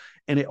performance,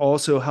 and it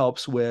also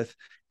helps with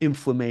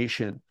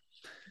inflammation.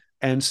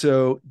 And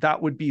so that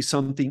would be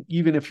something,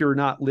 even if you're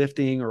not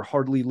lifting or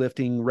hardly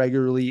lifting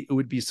regularly, it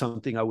would be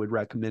something I would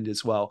recommend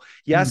as well.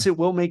 Yes, it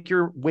will make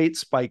your weight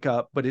spike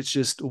up, but it's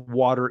just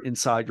water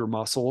inside your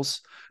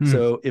muscles.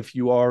 So if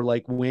you are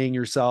like weighing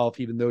yourself,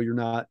 even though you're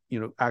not,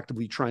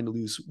 actively trying to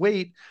lose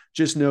weight,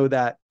 just know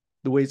that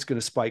the weight's going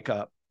to spike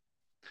up.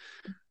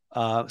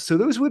 So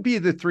those would be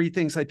the 3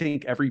 things I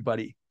think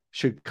everybody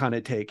should kind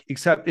of take,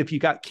 except if you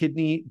got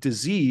kidney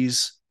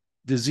disease,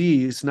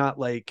 not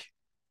like,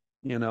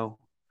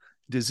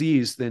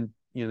 disease, then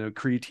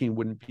creatine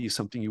wouldn't be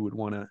something you would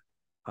want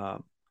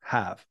to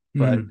have.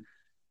 But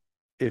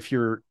if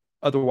you're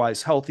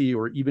otherwise healthy,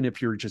 or even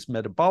if you're just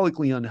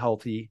metabolically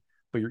unhealthy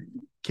but your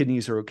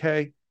kidneys are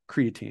okay,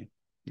 creatine.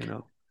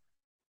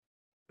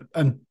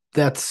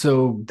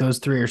 Those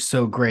 3 are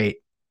so great.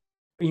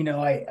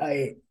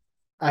 I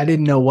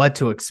didn't know what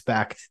to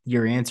expect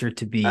your answer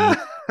to be.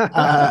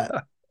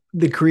 The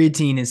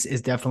creatine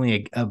is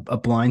definitely a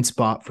blind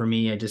spot for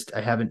me.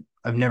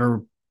 I've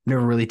never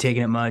really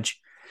taken it much.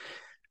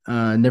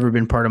 Never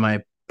been part of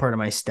my part of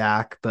my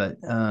stack. But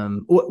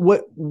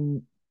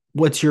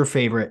what's your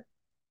favorite?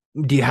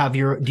 Do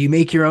you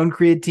make your own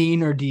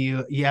creatine, or do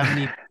you have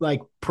any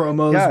like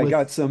promos? Yeah, I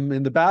got some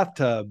in the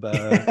bathtub.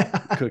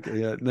 Cook.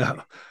 Yeah,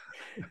 no.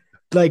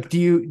 Like,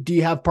 do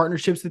you have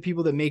partnerships with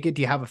people that make it?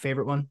 Do you have a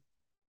favorite one?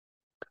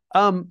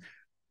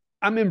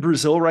 I'm in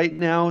Brazil right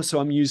now, so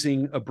I'm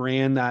using a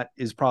brand that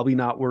is probably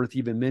not worth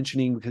even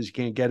mentioning because you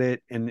can't get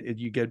it, and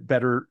you get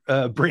better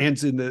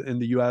brands in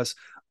the US.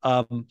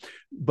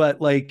 But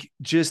like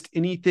just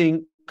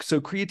anything. So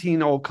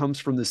creatine all comes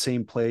from the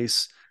same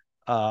place,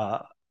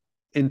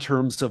 in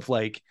terms of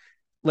like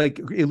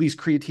at least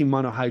creatine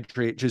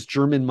monohydrate, just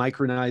German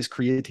micronized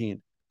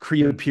creatine.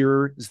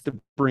 Creapure is the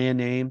brand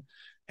name,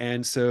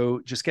 and so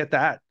just get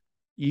that.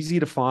 Easy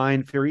to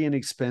find, very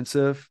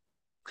inexpensive.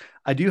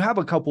 I do have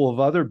a couple of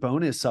other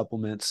bonus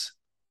supplements.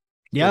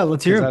 Yeah,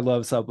 let's hear because I them.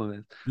 love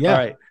supplements. Yeah. All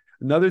right.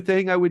 Another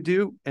thing I would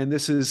do, and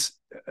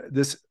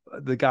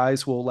the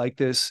guys will like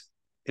this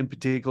in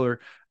particular,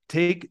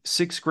 take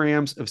 6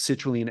 grams of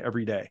citrulline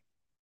every day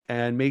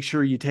and make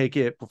sure you take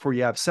it before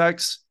you have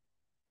sex.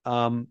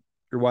 Your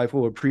wife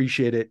will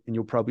appreciate it, and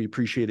you'll probably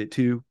appreciate it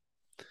too.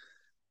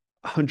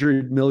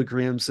 100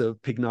 milligrams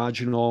of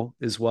pycnogenol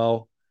as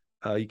well.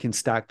 You can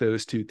stack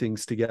those two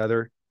things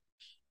together.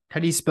 How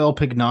do you spell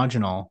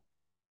pycnogenol?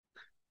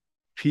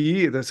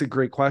 That's a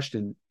great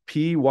question.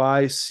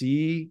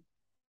 PYC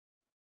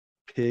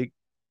pig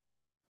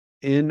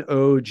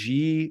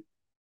NOGNEOL,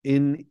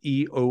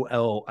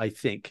 I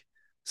think,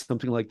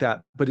 something like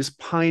that. But it's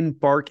pine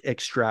bark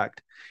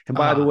extract. And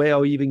by the way,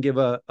 I'll even give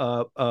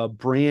a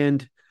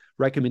brand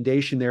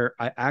recommendation there.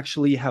 I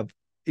actually have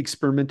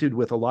experimented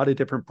with a lot of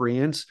different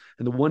brands,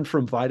 and the one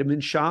from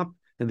Vitamin Shop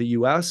in the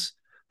US,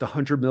 the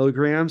 100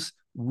 milligrams,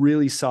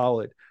 really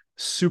solid.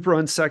 Super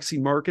unsexy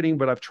marketing,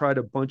 but I've tried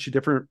a bunch of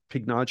different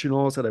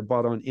pycnogenols that I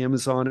bought on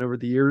Amazon over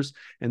the years,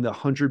 and the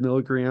 100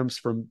 milligrams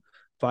from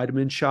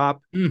Vitamin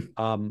Shop,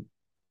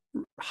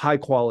 high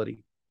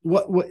quality.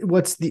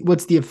 What's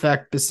the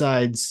effect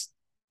besides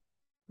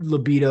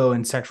libido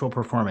and sexual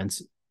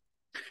performance?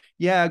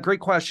 Yeah, great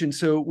question.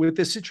 So with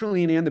the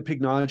citrulline and the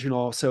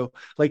pycnogenol, so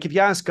like if you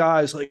ask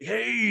guys like,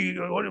 hey,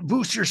 I want to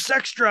boost your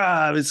sex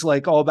drive, it's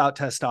like all about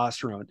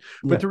testosterone.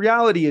 But the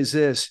reality is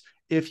this: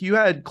 if you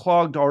had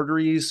clogged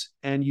arteries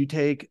and you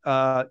take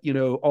all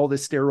the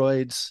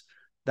steroids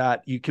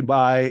that you can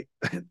buy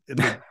in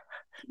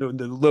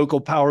the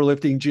local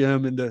powerlifting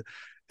gym and the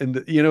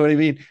you know what I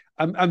mean?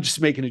 I'm just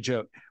making a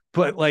joke.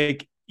 But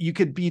like you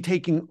could be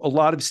taking a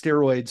lot of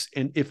steroids,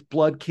 and if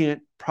blood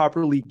can't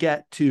properly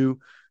get to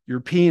your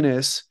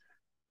penis,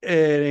 it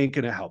ain't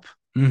going to help.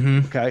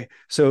 Mm-hmm. Okay.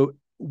 So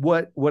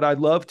what I'd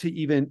love to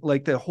even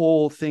like the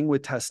whole thing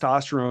with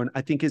testosterone, I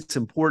think it's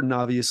important,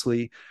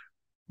 obviously,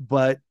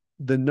 but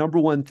the number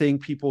one thing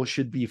people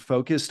should be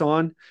focused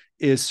on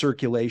is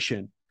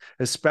circulation,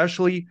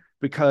 especially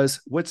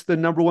because what's the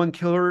number one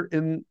killer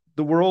in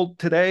the world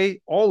today,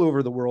 all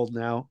over the world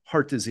now?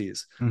 Heart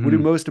disease. Mm-hmm. What do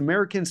most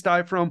Americans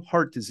die from?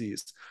 Heart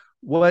disease.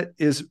 What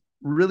is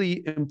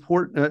really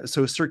important?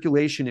 So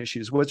circulation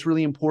issues. What's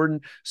really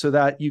important so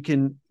that you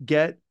can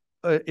get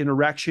an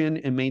erection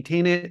and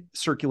maintain it?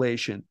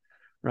 Circulation,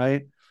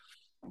 right?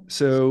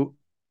 So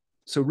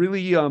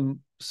really,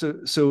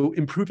 so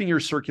improving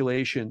your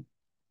circulation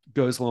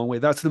goes a long way.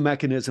 That's the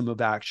mechanism of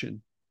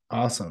action.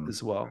 Awesome.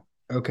 As well.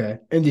 Okay.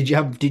 And did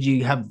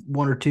you have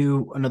one or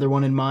two, another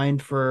one in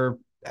mind for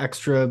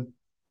extra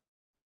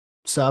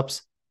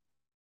subs?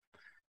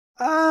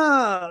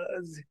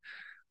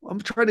 I'm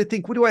trying to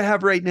think. What do I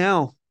have right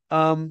now?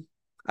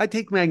 I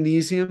take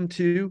magnesium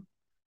too.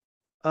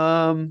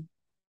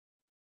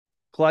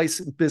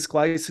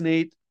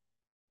 Bisglycinate.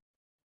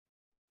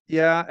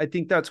 Yeah, I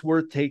think that's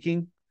worth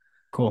taking.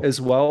 Cool.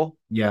 As well.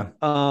 Yeah.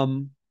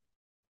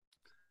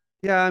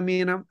 Yeah, I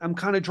mean, I'm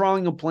kind of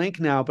drawing a blank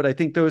now, but I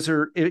think those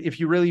are,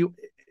 if you really,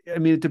 I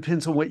mean, it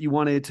depends on what you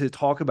wanted to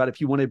talk about. If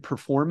you wanted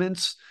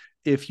performance,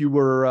 if you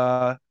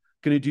were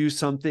going to do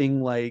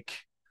something like,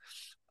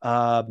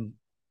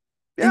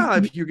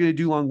 if you're going to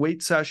do long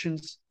weight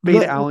sessions,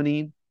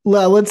 beta-alanine.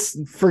 I want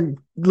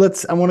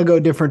to go a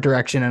different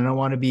direction, and I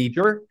want to be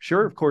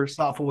sure, of course,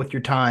 thoughtful with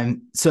your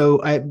time.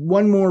 So I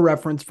one more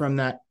reference from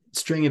that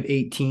string of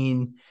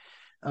 18,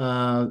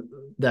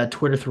 that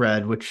Twitter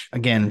thread, which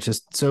again is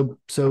just so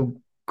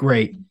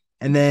great.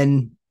 And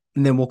then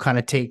we'll kind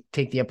of take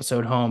the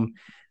episode home.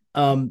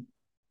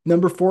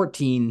 Number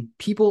 14,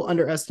 people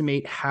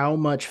underestimate how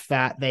much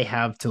fat they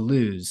have to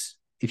lose.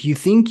 If you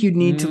think you'd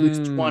need to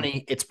lose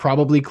 20, it's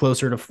probably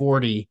closer to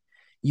 40.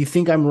 You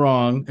think I'm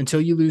wrong until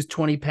you lose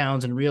 20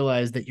 pounds and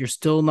realize that you're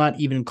still not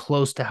even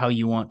close to how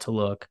you want to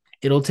look.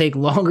 It'll take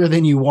longer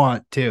than you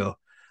want to.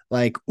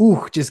 Like,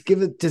 just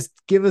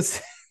give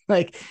us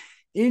like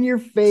in your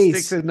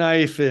face. Stick the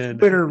knife in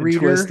Twitter and reader,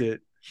 twist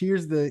it.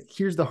 Here's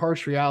the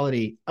harsh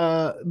reality.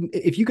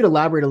 If you could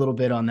elaborate a little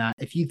bit on that.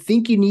 If you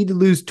think you need to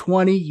lose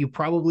 20, you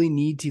probably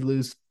need to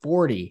lose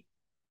 40.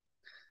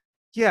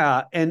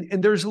 Yeah.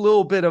 And there's a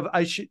little bit of,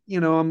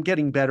 I'm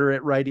getting better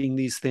at writing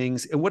these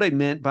things. And what I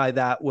meant by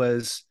that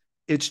was,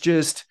 it's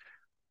just,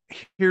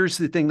 here's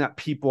the thing that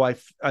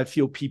I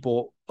feel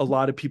a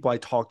lot of people I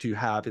talk to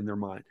have in their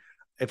mind.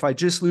 If I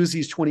just lose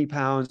these 20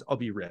 pounds, I'll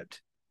be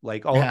ripped.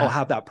 Like I'll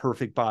have that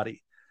perfect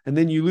body. And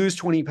then you lose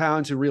 20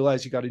 pounds and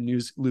realize you got to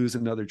lose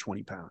another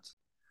 20 pounds.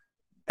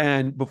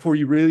 And before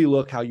you really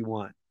look how you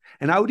want.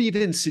 And I would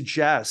even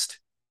suggest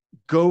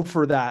go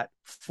for that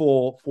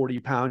full 40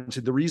 pounds.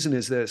 And the reason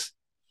is this: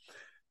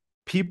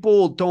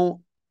 people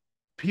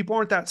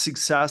aren't that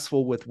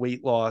successful with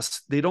weight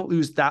loss. They don't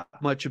lose that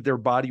much of their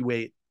body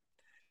weight.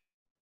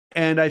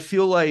 And I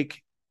feel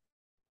like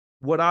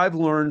what I've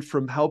learned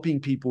from helping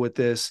people with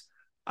this,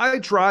 I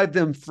drive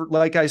them for,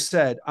 like I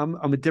said, I'm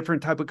a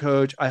different type of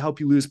coach. I help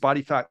you lose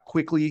body fat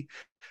quickly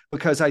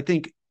because I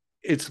think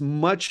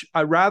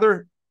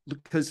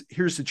because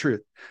here's the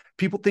truth.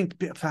 People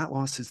think fat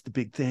loss is the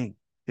big thing.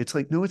 It's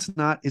like, no, it's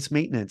not. It's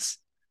maintenance.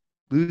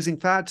 Losing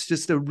fat's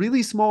just a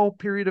really small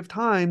period of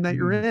time that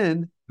you're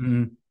in.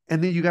 Mm-hmm.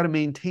 And then you got to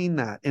maintain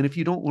that. And if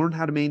you don't learn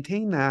how to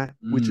maintain that,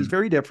 which is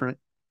very different,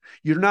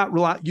 you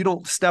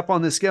don't step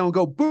on the scale and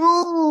go,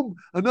 boom,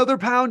 another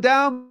pound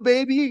down,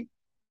 baby.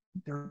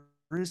 There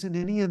isn't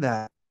any of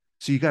that.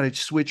 So you got to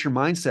switch your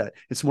mindset.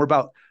 It's more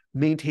about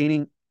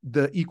maintaining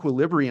the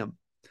equilibrium,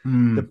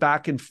 the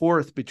back and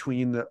forth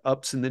between the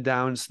ups and the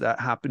downs that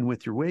happen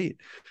with your weight.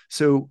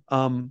 So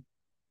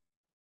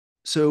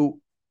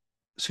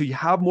you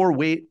have more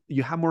weight,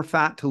 you have more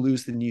fat to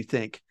lose than you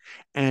think.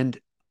 And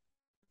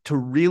to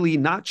really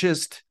not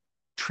just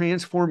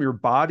transform your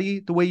body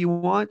the way you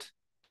want,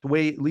 the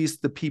way at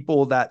least the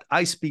people that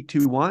I speak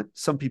to want.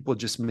 Some people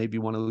just maybe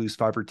want to lose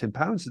 5 or 10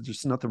 pounds.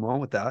 There's nothing wrong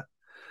with that.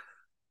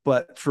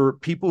 But for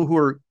people who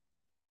are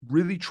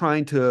really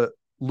trying to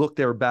look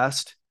their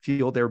best,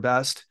 feel their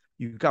best,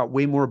 you've got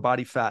way more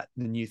body fat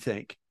than you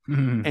think.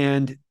 Mm-hmm.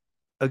 And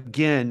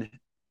again,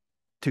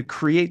 to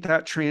create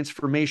that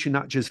transformation,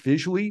 not just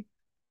visually,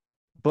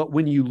 but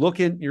when you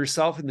look at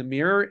yourself in the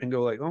mirror and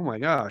go like, oh my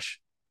gosh,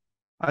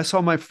 I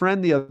saw my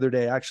friend the other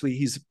day. Actually,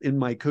 he's in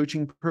my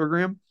coaching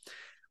program.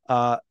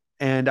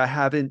 And I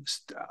haven't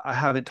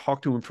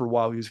talked to him for a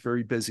while. He was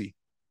very busy.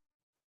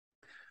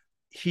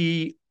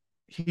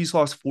 He's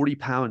lost 40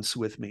 pounds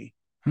with me.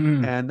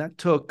 And that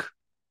took,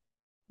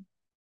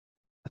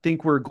 I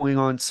think we're going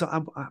on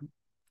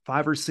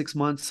 5 or 6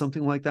 months,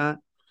 something like that.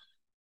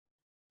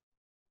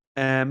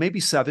 And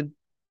maybe 7.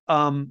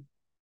 And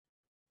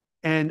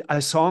I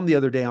saw him the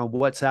other day on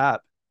WhatsApp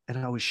and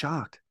I was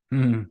shocked.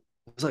 I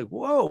was like,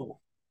 whoa.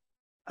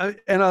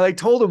 And I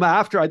told him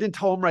after. I didn't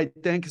tell him right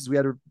then because we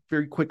had a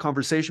very quick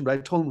conversation, but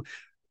I told him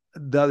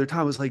the other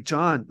time, I was like,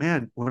 John,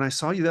 man, when I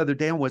saw you the other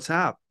day on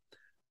WhatsApp,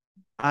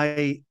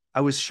 I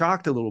was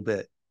shocked a little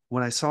bit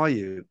when I saw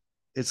you.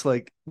 It's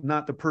like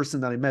not the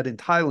person that I met in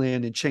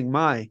Thailand in Chiang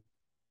Mai.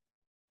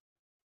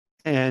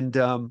 And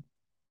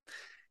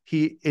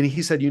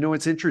he said,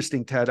 it's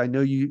interesting, Ted. I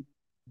know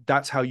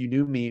that's how you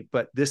knew me,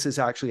 but this is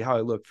actually how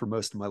I looked for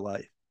most of my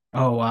life.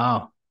 Oh,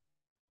 wow.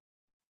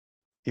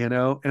 And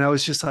I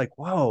was just like,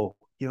 whoa,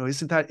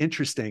 isn't that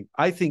interesting?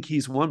 I think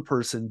he's one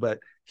person, but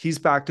he's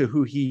back to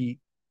who he's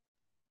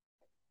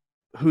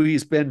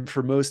been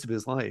for most of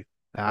his life.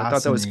 I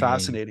thought that was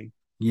fascinating.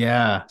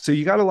 Yeah. So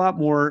you got a lot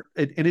more,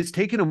 and it's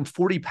taken him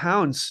 40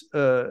 pounds.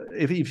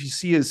 If you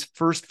see his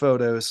first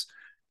photos,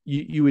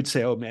 you would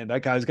say, oh man,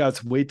 that guy's got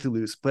some weight to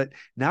lose, but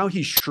now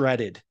he's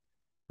shredded.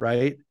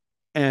 Right.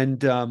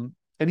 And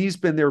he's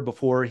been there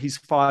before. He's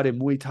fought in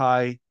Muay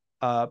Thai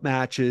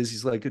matches.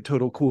 He's like a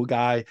total cool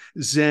guy.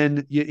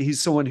 Zen,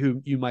 he's someone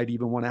who you might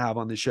even want to have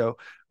on the show.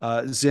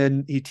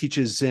 Zen, he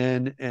teaches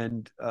Zen,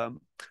 and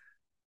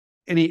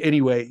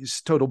anyway,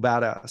 he's total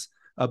badass,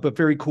 but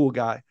very cool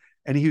guy.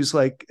 And he was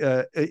like,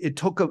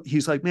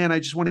 he's like, man, I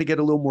just want to get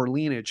a little more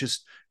lean. It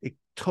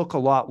took a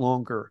lot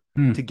longer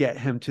to get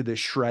him to the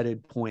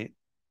shredded point.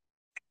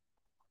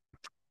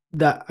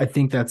 That I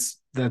think that's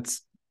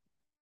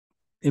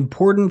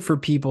important for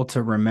people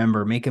to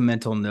remember. Make a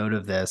mental note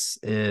of this.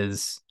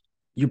 Is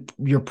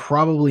you're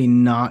probably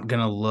not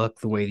going to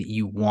look the way that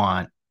you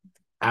want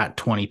at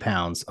 20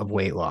 pounds of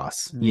weight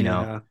loss.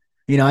 I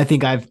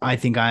think I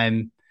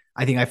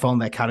fall in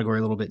that category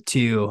a little bit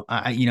too.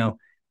 I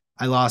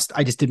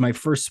just did my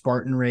first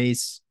Spartan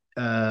race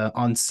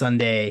on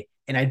Sunday,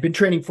 and I'd been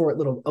training for it a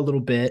little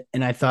bit.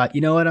 And I thought,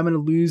 you know what, I'm going to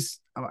lose.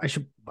 I'm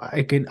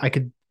going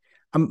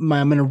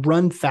to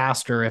run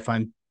faster if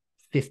I'm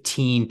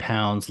 15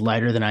 pounds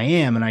lighter than I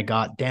am. And I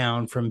got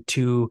down from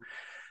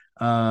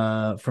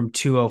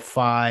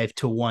 205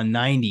 to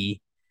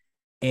 190.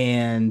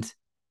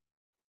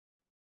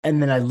 And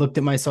then I looked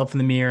at myself in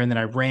the mirror, and then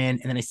I ran,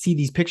 and then I see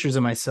these pictures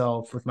of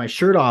myself with my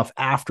shirt off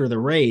after the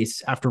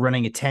race, after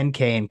running a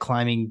 10K and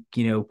climbing,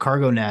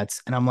 cargo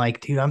nets. And I'm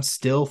like, dude, I'm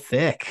still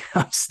thick.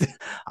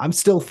 I'm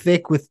still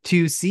thick with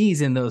 2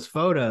 C's in those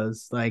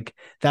photos. Like,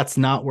 that's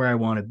not where I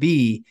want to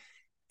be.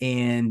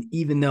 And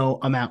even though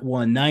I'm at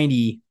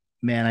 190,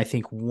 man, I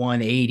think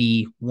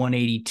 180,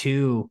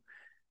 182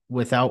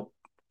 without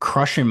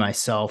crushing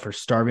myself or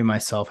starving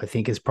myself, I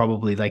think is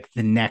probably like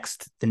the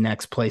next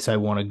place I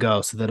want to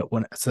go, so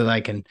that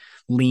I can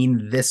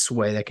lean this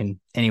way.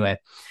 Anyway,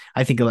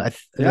 I think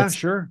yeah,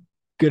 sure.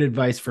 good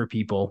advice for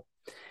people.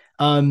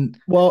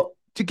 Well,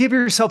 to give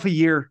yourself a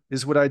year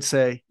is what I'd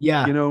say.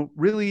 Yeah.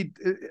 Really,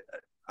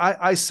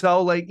 I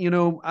sell like,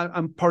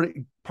 I'm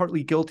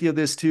partly guilty of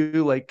this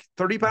too, like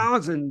 30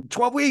 pounds in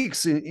 12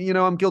 weeks.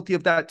 I'm guilty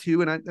of that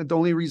too. And the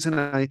only reason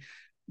I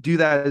do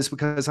that is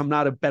because I'm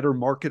not a better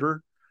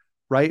marketer.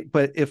 Right.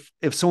 But if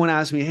someone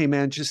asks me, hey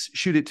man, just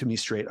shoot it to me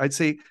straight, I'd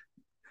say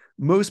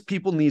most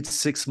people need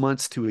 6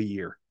 months to a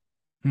year.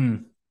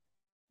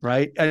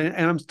 Right. And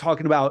I'm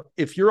talking about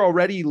if you're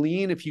already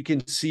lean, if you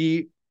can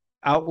see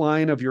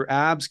outline of your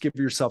abs, give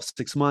yourself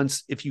 6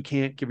 months. If you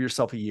can't, give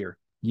yourself a year.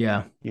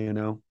 Yeah.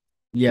 To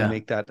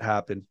make that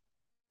happen.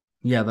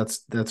 Yeah.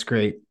 That's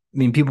great. I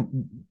mean, people,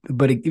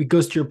 but it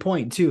goes to your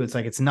point too. It's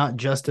like, it's not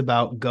just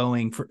about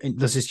going for,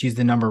 let's just use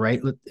the number, right?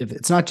 If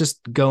it's not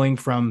just going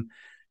from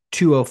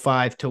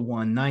 205 to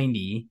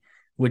 190,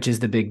 which is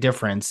the big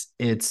difference.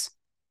 It's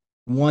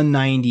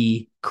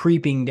 190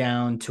 creeping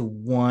down to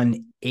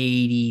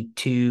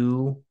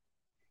 182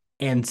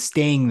 and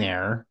staying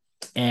there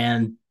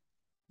and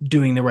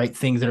doing the right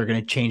things that are going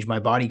to change my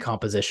body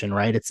composition.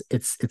 Right. It's a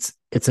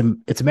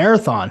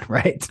marathon,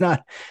 right? It's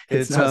not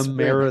a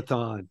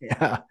marathon.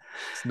 Yeah.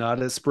 It's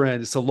not a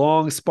sprint. It's a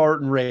long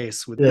Spartan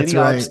race with many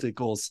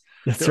obstacles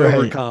to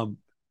overcome.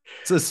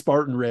 It's a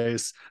Spartan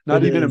race,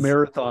 not even a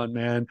marathon,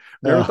 man.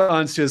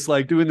 Marathon's just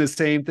like doing the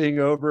same thing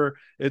over.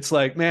 It's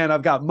like, man,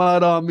 I've got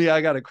mud on me.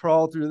 I got to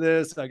crawl through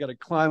this. I got to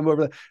climb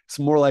over that. It's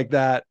more like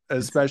that,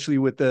 especially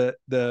with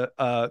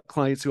the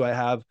clients who I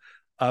have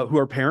who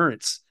are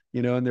parents,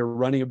 and they're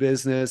running a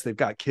business. They've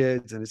got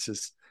kids, and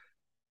it's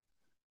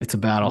a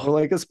battle. More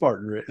like a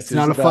Spartan race. It's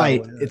not a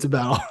fight. Yeah. It's a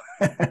battle.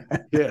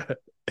 Yeah.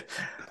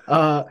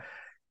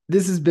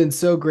 This has been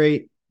so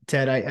great,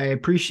 Ted. I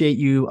appreciate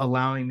you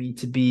allowing me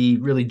to be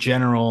really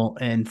general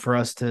and for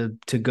us to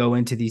go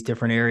into these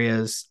different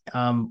areas.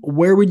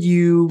 Where would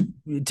you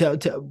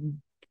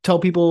tell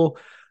people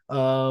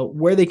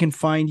where they can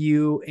find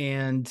you,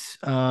 and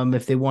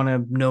if they want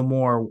to know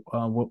more,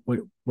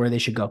 where they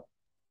should go?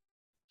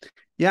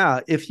 Yeah,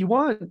 if you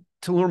want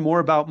to learn more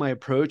about my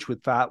approach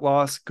with fat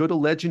loss, go to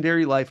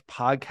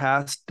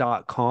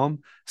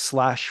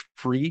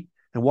legendarylifepodcast.com/free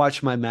and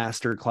watch my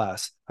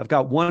masterclass. I've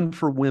got one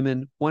for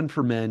women, one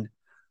for men.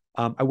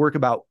 I have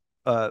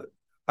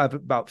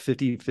about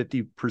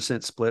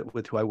 50% split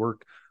with who I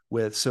work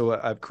with. So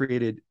I've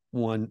created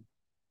one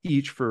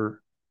each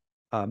for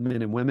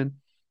men and women.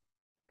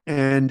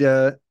 And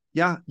you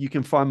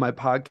can find my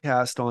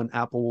podcast on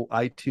Apple,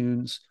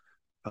 iTunes,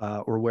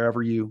 or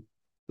wherever you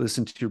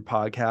listen to your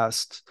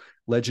podcasts.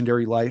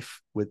 Legendary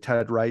Life with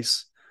Ted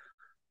Rice,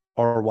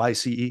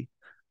 RYCE.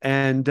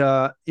 And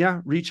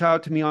reach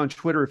out to me on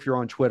Twitter if you're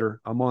on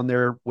Twitter. I'm on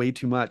there way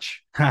too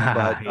much,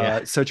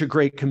 but such a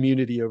great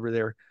community over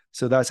there.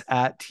 So that's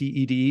at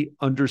TED_RYCE.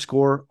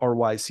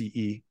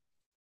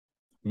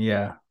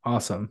 Yeah,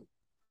 awesome.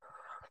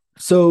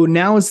 So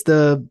now is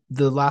the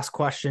last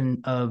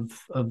question of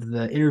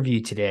the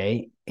interview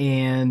today,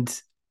 and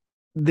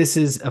this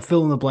is a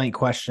fill in the blank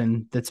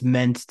question that's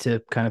meant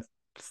to kind of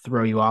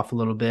throw you off a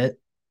little bit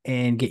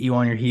and get you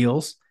on your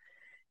heels.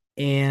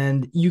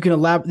 And you can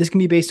elaborate. This can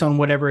be based on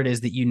whatever it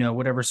is that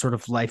whatever sort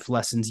of life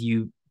lessons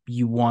you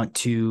want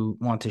to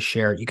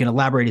share. You can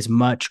elaborate as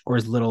much or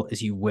as little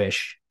as you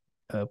wish.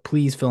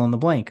 Please fill in the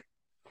blank.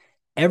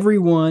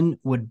 Everyone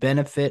would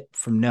benefit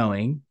from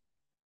knowing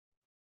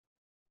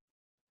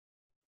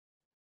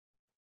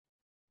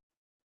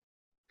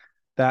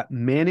that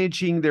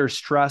managing their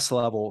stress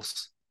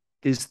levels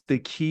is the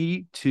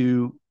key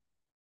to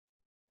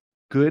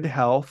good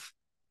health,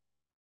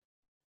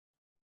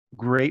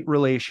 great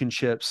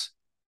relationships,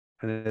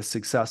 and a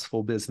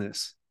successful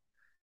business.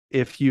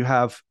 If you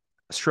have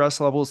stress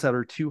levels that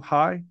are too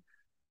high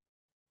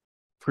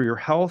for your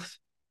health,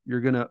 you're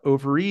going to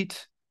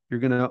overeat, you're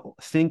going to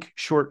think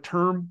short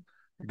term,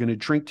 you're going to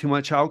drink too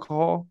much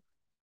alcohol,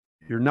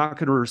 you're not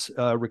going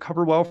to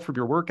recover well from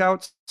your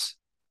workouts.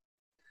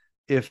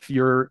 If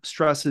your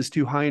stress is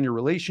too high in your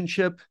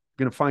relationship,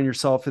 you're going to find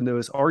yourself in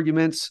those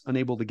arguments,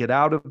 unable to get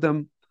out of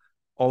them,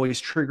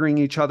 always triggering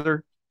each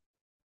other.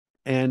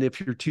 And if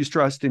you're too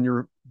stressed in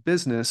your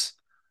business,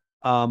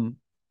 too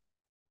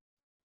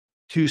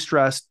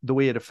stressed, the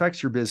way it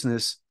affects your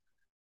business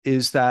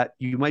is that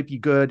you might be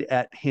good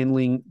at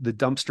handling the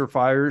dumpster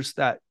fires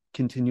that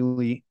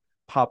continually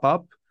pop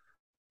up,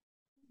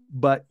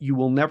 but you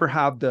will never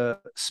have the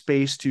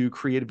space to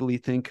creatively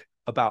think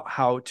about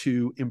how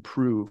to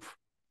improve.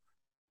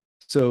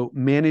 So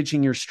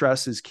managing your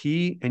stress is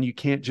key, and you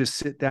can't just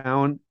sit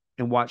down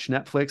and watch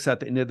Netflix at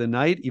the end of the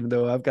night, even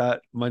though I've got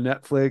my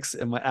Netflix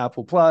and my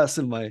Apple Plus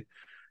and my,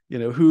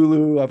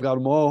 Hulu, I've got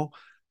them all,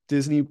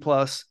 Disney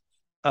Plus,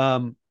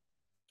 Apple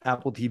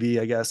TV,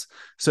 I guess.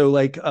 So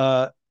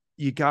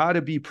you got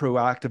to be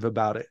proactive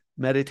about it.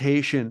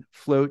 Meditation,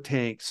 float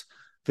tanks,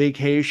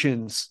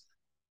 vacations,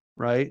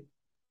 right?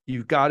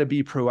 You've got to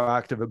be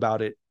proactive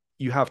about it.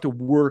 You have to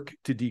work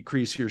to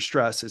decrease your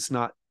stress. It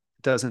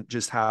doesn't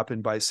just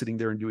happen by sitting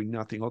there and doing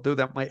nothing, although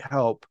that might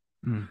help.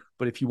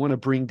 But if you want to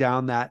bring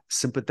down that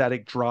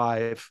sympathetic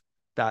drive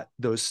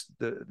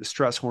the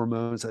stress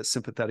hormones, that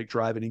sympathetic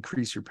drive, and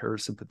increase your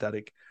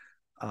parasympathetic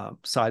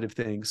side of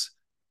things,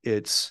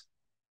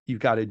 you've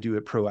got to do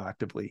it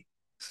proactively.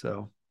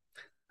 So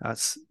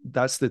that's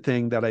the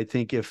thing that I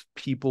think if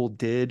people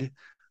did,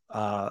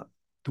 the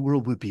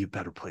world would be a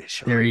better place.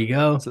 Sean. There you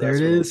go. So there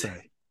it is.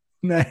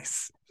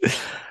 Nice.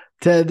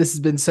 Ted, this has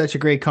been such a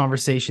great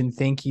conversation.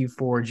 Thank you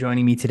for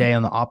joining me today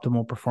on the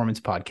Optimal Performance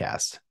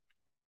Podcast.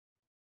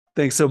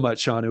 Thanks so much,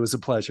 Sean. It was a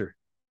pleasure.